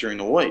watching that during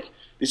the week.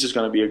 This is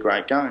going to be a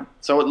great game.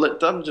 So it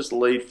doesn't just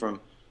lead from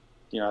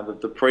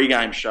the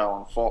pre-game show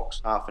on Fox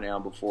half an hour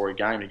before a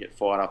game to get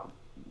fired up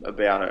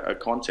about a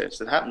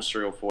contest. It happens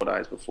 3 or 4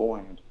 days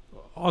beforehand.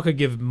 I could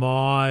give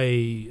my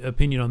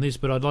opinion on this,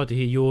 but I'd like to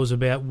hear yours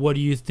about what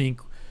do you think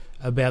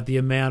about the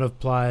amount of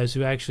players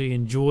who actually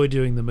enjoy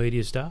doing the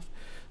media stuff.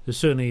 There's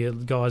certainly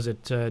guys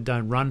that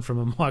don't run from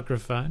a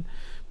microphone,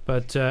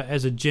 but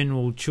as a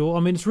general chore, I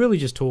mean, it's really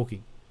just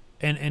talking.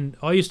 And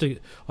I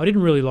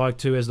didn't really like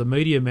to, as the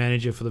media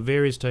manager for the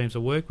various teams I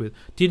worked with,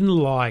 didn't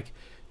like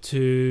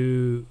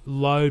to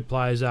load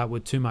players up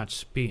with too much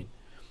spin.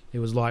 It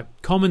was like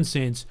common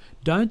sense.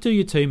 Don't do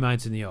your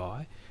teammates in the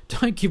eye.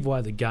 Don't give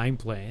away the game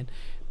plan,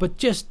 but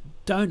just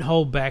don't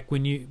hold back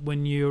when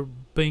you're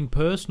being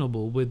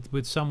personable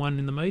with someone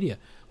in the media.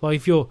 Like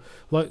if you're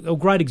like a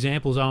great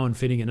example is Owen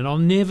Finnegan, and I'll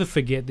never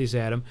forget this,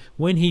 Adam.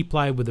 When he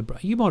played with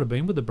you might have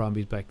been with the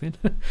Brumbies back then,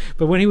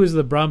 but when he was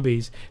the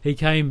Brumbies, he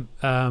came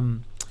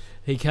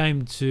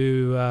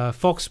to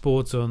Fox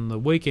Sports on the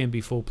weekend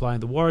before playing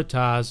the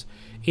Waratahs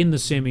in the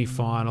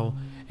semi-final,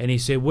 and he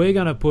said, we're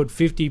going to put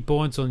 50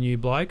 points on you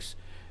blokes.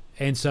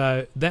 And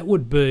so that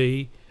would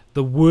be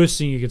the worst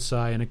thing you could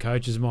say in a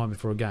coach's mind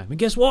before a game. And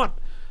guess what?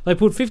 They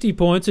put 50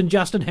 points and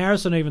Justin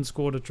Harrison even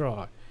scored a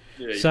try.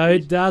 Yeah, so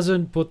it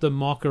doesn't put the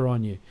mocker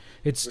on you.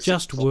 It's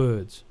just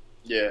words.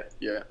 Yeah.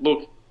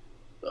 Look,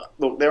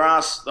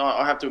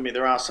 I have to admit,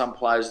 there are some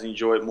players that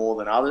enjoy it more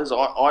than others.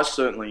 I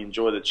certainly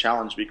enjoy the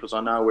challenge because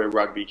I know where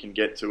rugby can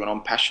get to, and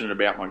I'm passionate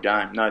about my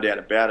game, no doubt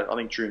about it. I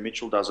think Drew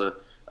Mitchell does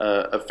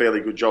a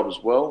fairly good job as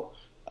well.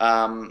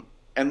 And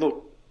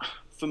look,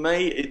 for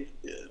me,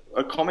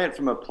 a comment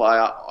from a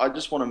player, I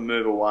just want to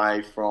move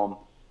away from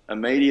a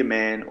media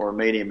man or a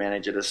media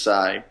manager to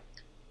say,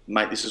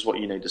 mate, this is what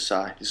you need to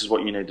say. This is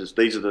what you need to.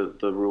 These are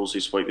the rules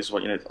this week. This is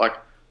what you need. Like,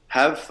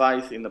 have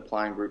faith in the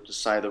playing group to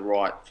say the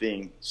right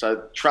thing.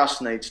 So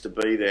trust needs to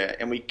be there,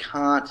 and we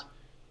can't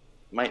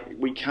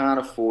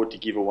afford to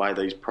give away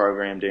these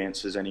programmed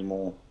answers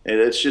anymore.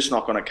 It's just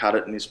not going to cut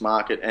it in this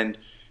market. And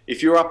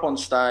if you're up on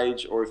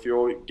stage or if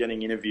you're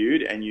getting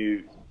interviewed, and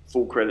you,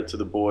 full credit to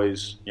the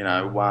boys,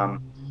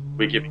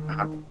 we're giving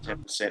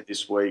 110%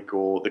 this week,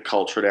 or the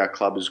culture at our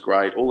club is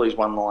great. All these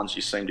one lines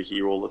you seem to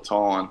hear all the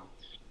time.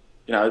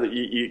 That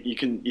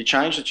you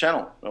change the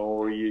channel,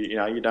 or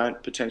you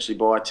don't potentially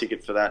buy a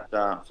ticket for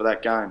that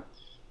game.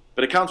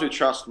 But it comes with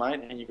trust, mate,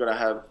 and you've got to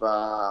have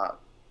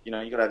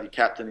you've got to have your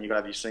captain, you've got to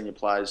have your senior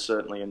players,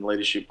 certainly, and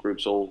leadership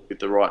groups all with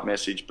the right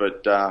message.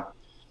 But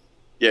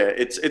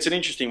it's an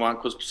interesting one,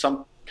 because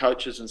some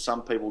coaches and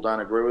some people don't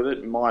agree with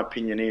it. My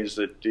opinion is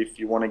that if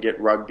you want to get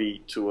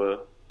rugby to a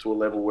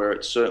level where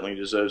it certainly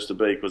deserves to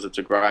be, because it's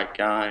a great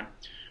game,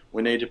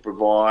 we need to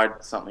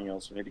provide something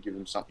else. We need to give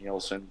them something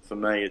else. And for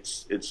me,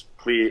 it's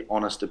clear,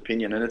 honest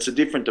opinion. And it's a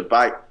different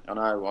debate. I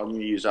know I'm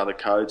going to use other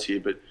codes here,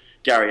 but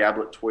Gary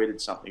Ablett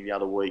tweeted something the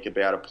other week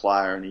about a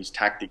player and his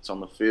tactics on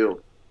the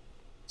field.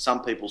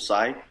 Some people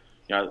say,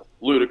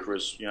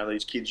 ludicrous,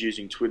 these kids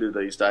using Twitter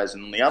these days.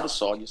 And on the other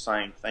side, you're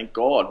saying, thank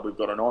God we've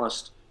got an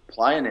honest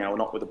player now,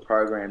 not with a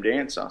programmed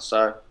answer.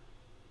 So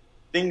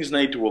things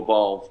need to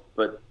evolve.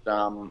 But,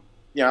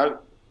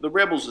 the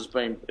Rebels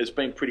it's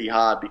been pretty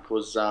hard,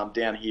 because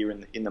down here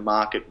in the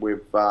market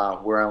we're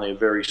only a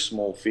very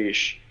small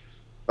fish,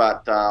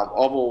 but I've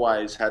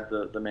always had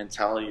the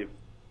mentality of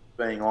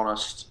being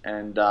honest,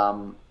 and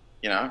and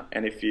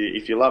if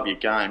you love your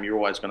game, you're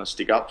always going to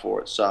stick up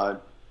for it. So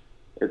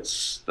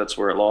that's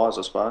where it lies,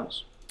 I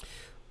suppose.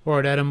 All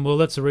right, Adam. Well,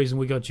 that's the reason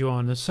we got you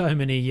on. There's so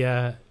many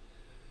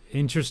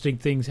interesting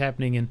things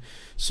happening in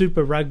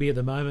Super Rugby at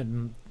the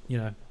moment,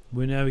 and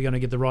we know we're going to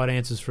get the right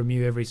answers from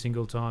you every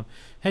single time.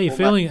 How you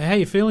feeling? Mate, how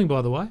you feeling,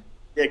 by the way?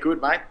 Yeah,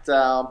 good, mate.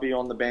 I'll be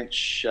on the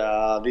bench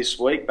this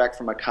week, back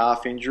from a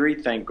calf injury,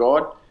 thank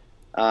God.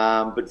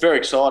 But very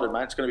excited,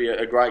 mate. It's going to be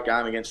a great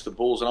game against the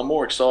Bulls, and I'm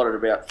more excited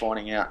about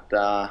finding out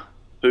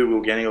who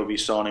Will Genny will be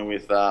signing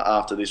with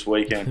after this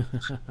weekend.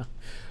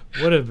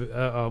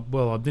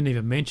 Well, I didn't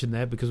even mention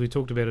that because we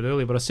talked about it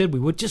earlier, but I said we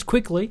would just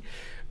quickly.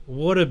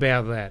 What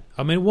about that?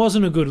 I mean, it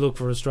wasn't a good look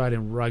for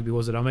Australian rugby,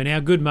 was it? I mean, our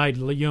good mate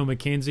Ewan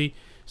McKenzie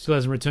still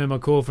hasn't returned my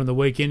call from the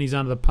weekend. He's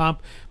under the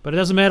pump. But it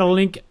doesn't matter,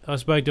 Link. I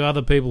spoke to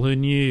other people who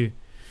knew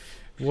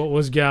what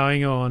was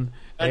going on.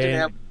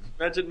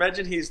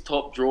 Imagine his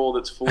top drawer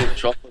that's full of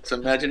chocolates.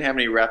 Imagine how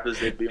many wrappers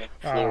there'd be on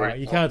the floor. Right,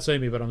 you can't see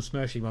me, but I'm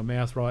smashing my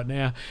mouth right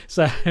now.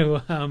 So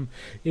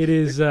it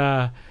is...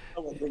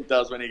 What he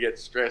does when he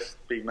gets stressed,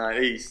 big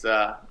mate.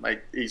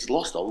 He's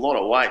lost a lot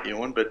of weight,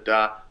 Ewan. But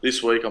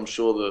this week, I'm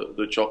sure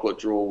the chocolate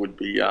drawer would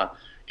be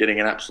getting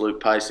an absolute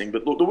pacing.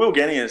 But look, the Will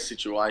Genny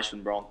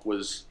situation, Bronk,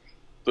 was,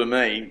 for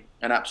me,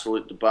 an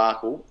absolute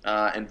debacle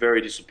and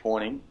very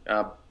disappointing,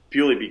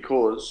 purely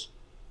because,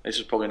 this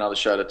is probably another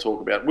show to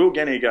talk about, Will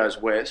Genny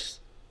goes west.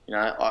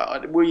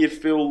 Will you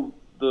fill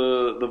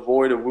the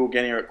void of Will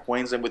Genny at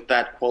Queensland with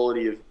that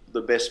quality of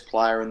the best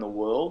player in the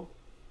world?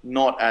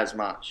 Not as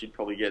much. You'd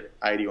probably get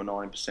 80 or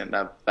 90%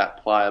 of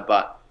that player.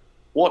 But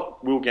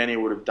what Will Genny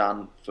would have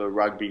done for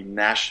rugby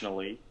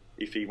nationally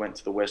if he went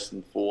to the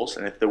Western Force,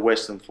 and if the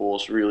Western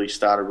Force really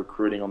started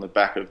recruiting on the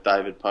back of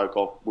David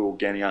Pocock, Will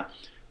Genny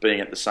being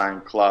at the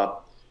same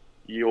club,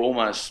 you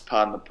almost,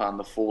 pardon the pun,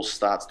 the force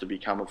starts to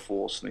become a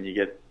force, and then you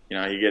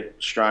get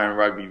Australian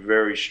rugby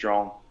very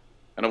strong.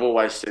 And I've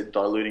always said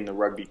diluting the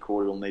rugby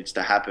cordial needs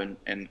to happen,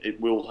 and it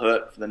will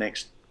hurt for the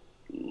next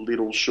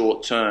little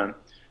short term.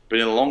 But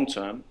in the long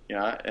term,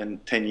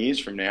 and 10 years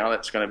from now,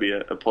 that's going to be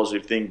a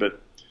positive thing. But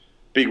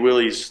Big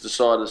Willie's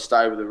decided to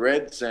stay with the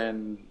Reds,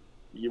 and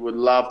you would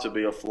love to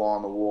be a fly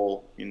on the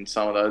wall in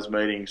some of those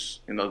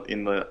meetings in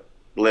the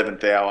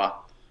 11th hour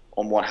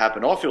on what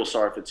happened. I feel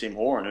sorry for Tim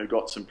Horan, who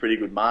got some pretty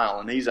good mail,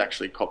 and he's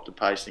actually copped a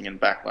pasting and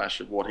backlash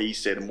of what he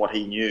said and what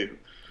he knew.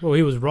 Well,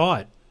 he was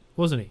right,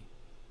 wasn't he?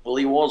 Well,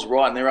 he was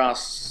right, and there are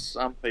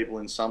some people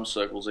in some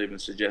circles even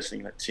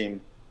suggesting that Tim,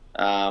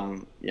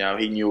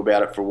 he knew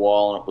about it for a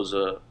while, and it was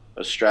a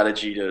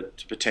strategy to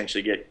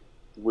potentially get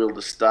Will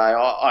to stay.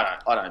 I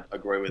don't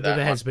agree with that.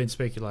 That has been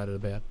speculated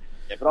about.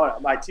 Yeah,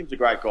 but mate, Tim's a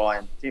great guy,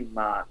 and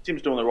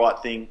Tim's doing the right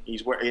thing.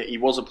 He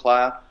was a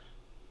player,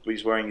 but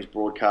he's wearing his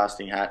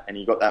broadcasting hat, and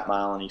he got that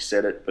mail and he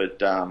said it.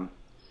 But at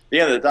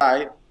the end of the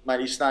day, mate,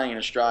 he's staying in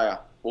Australia.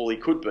 Well, he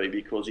could be,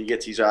 because he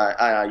gets his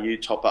ARU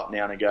top up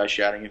now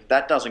negotiating. If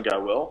that doesn't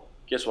go well,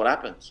 guess what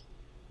happens?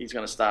 He's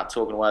going to start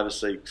talking to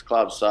overseas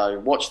clubs. So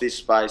watch this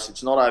space.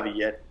 It's not over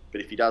yet. But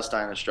if he does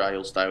stay in Australia,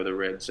 he'll stay with the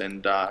Reds,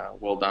 and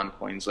well done,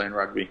 Queensland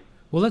Rugby.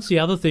 Well, that's the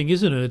other thing,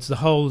 isn't it? It's the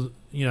whole,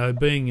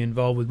 being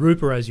involved with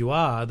RUPA as you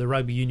are, the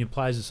Rugby Union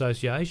Players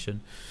Association.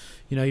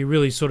 You're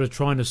really sort of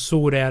trying to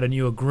sort out a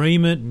new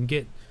agreement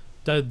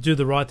and do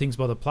the right things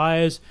by the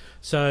players.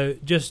 So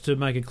just to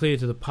make it clear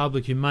to the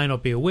public who may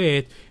not be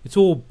aware, it's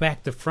all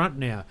back to front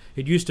now.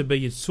 It used to be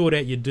you'd sort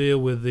out your deal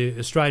with the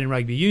Australian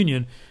Rugby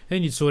Union,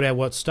 then you'd sort out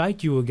what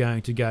state you were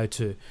going to go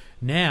to.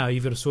 Now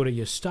you've got to sort out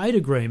your state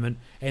agreement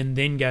and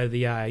then go to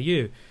the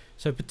ARU.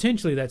 So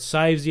potentially that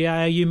saves the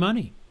AAU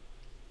money.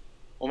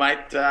 Well,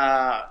 mate,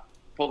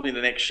 probably the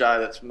next show,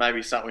 that's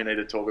maybe something we need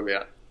to talk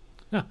about.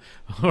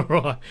 All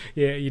right.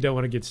 Yeah, you don't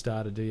want to get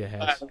started, do you,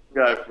 House?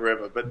 Go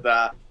forever.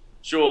 But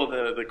sure,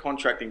 the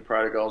contracting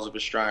protocols of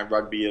Australian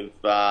rugby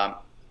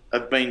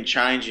have been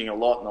changing a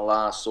lot in the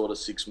last sort of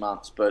 6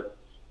 months. But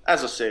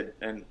as I said,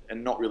 and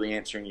not really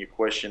answering your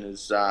question,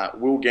 is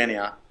Will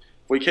Genia,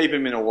 if we keep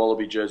him in a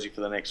Wallaby jersey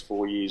for the next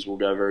 4 years, we'll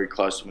go very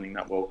close to winning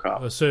that World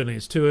Cup. Well, certainly.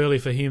 It's too early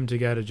for him to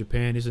go to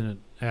Japan, isn't it,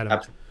 Adam?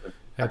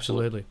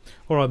 Absolutely.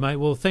 All right, mate.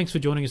 Well, thanks for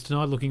joining us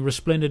tonight, looking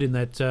resplendent in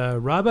that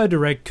Rabo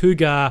Direct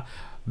Cougar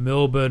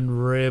Melbourne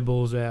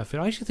Rebels outfit.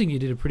 I actually think you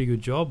did a pretty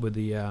good job with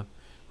the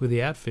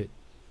outfit.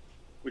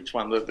 Which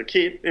one? The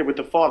kid? Yeah, with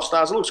the 5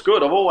 stars. It looks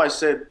good. I've always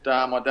said,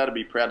 my dad would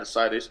be proud to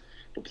say this,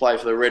 to play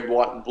for the red,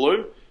 white and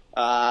blue,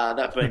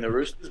 that being the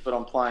Roosters, but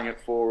I'm playing it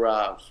for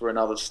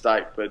another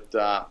state. But,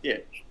 yeah,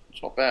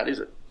 it's not bad, is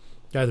it?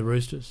 Go the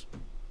Roosters.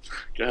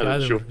 Go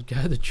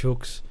the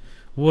Chooks.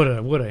 What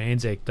a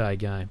Anzac Day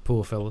game.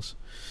 Poor fellas.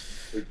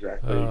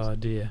 Exactly. Oh,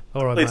 dear.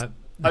 All right, mate.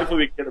 Hopefully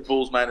we can get the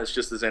Bulls, mate. It's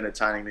just as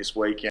entertaining this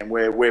weekend.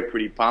 We're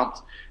pretty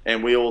pumped,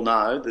 and we all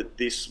know that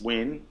this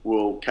win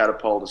will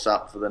catapult us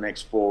up for the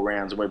next 4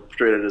 rounds, and we're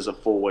treated as a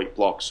 4-week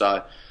block.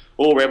 So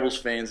all Rebels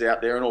fans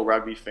out there and all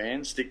rugby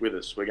fans, stick with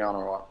us. We're going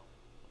all right.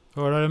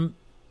 All right,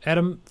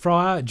 Adam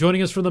Fryer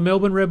joining us from the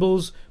Melbourne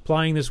Rebels,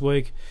 playing this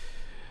week.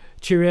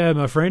 Cheerio,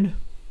 my friend.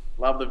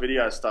 Love the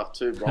video stuff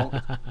too,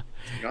 Bron. I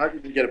hope you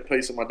can get a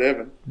piece of my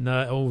Devon.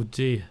 No, oh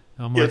dear.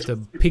 I might have to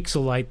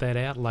pixelate that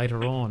out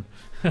later on.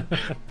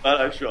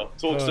 No, sure.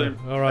 Talk soon.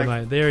 All right,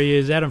 mate. There he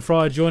is, Adam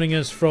Fryer, joining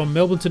us from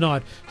Melbourne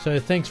tonight. So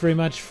thanks very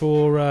much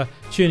for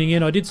tuning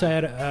in. I did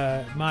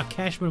say Mark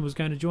Cashman was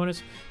going to join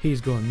us. He's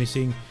gone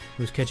missing.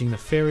 He was catching the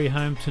ferry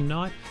home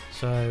tonight,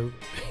 so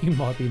he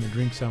might be in a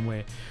drink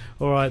somewhere.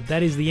 All right,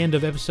 that is the end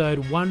of episode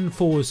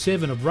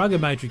 147 of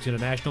Rugged Matrix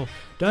International.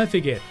 Don't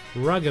forget,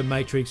 Rugged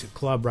Matrix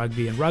Club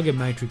Rugby and Rugged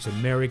Matrix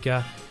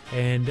America.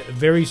 And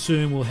very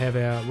soon we'll have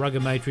our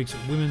Rugged Matrix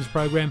women's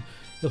program.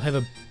 It'll have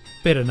a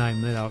better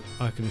name than that,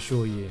 I can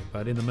assure you.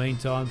 But in the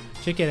meantime,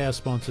 check out our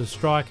sponsor,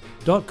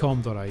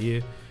 strike.com.au.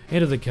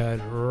 Enter the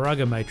code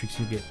Rugged Matrix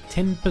and you get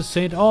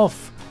 10%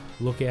 off.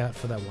 Look out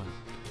for that one.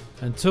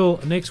 Until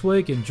next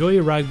week, enjoy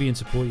your rugby and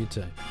support your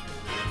team.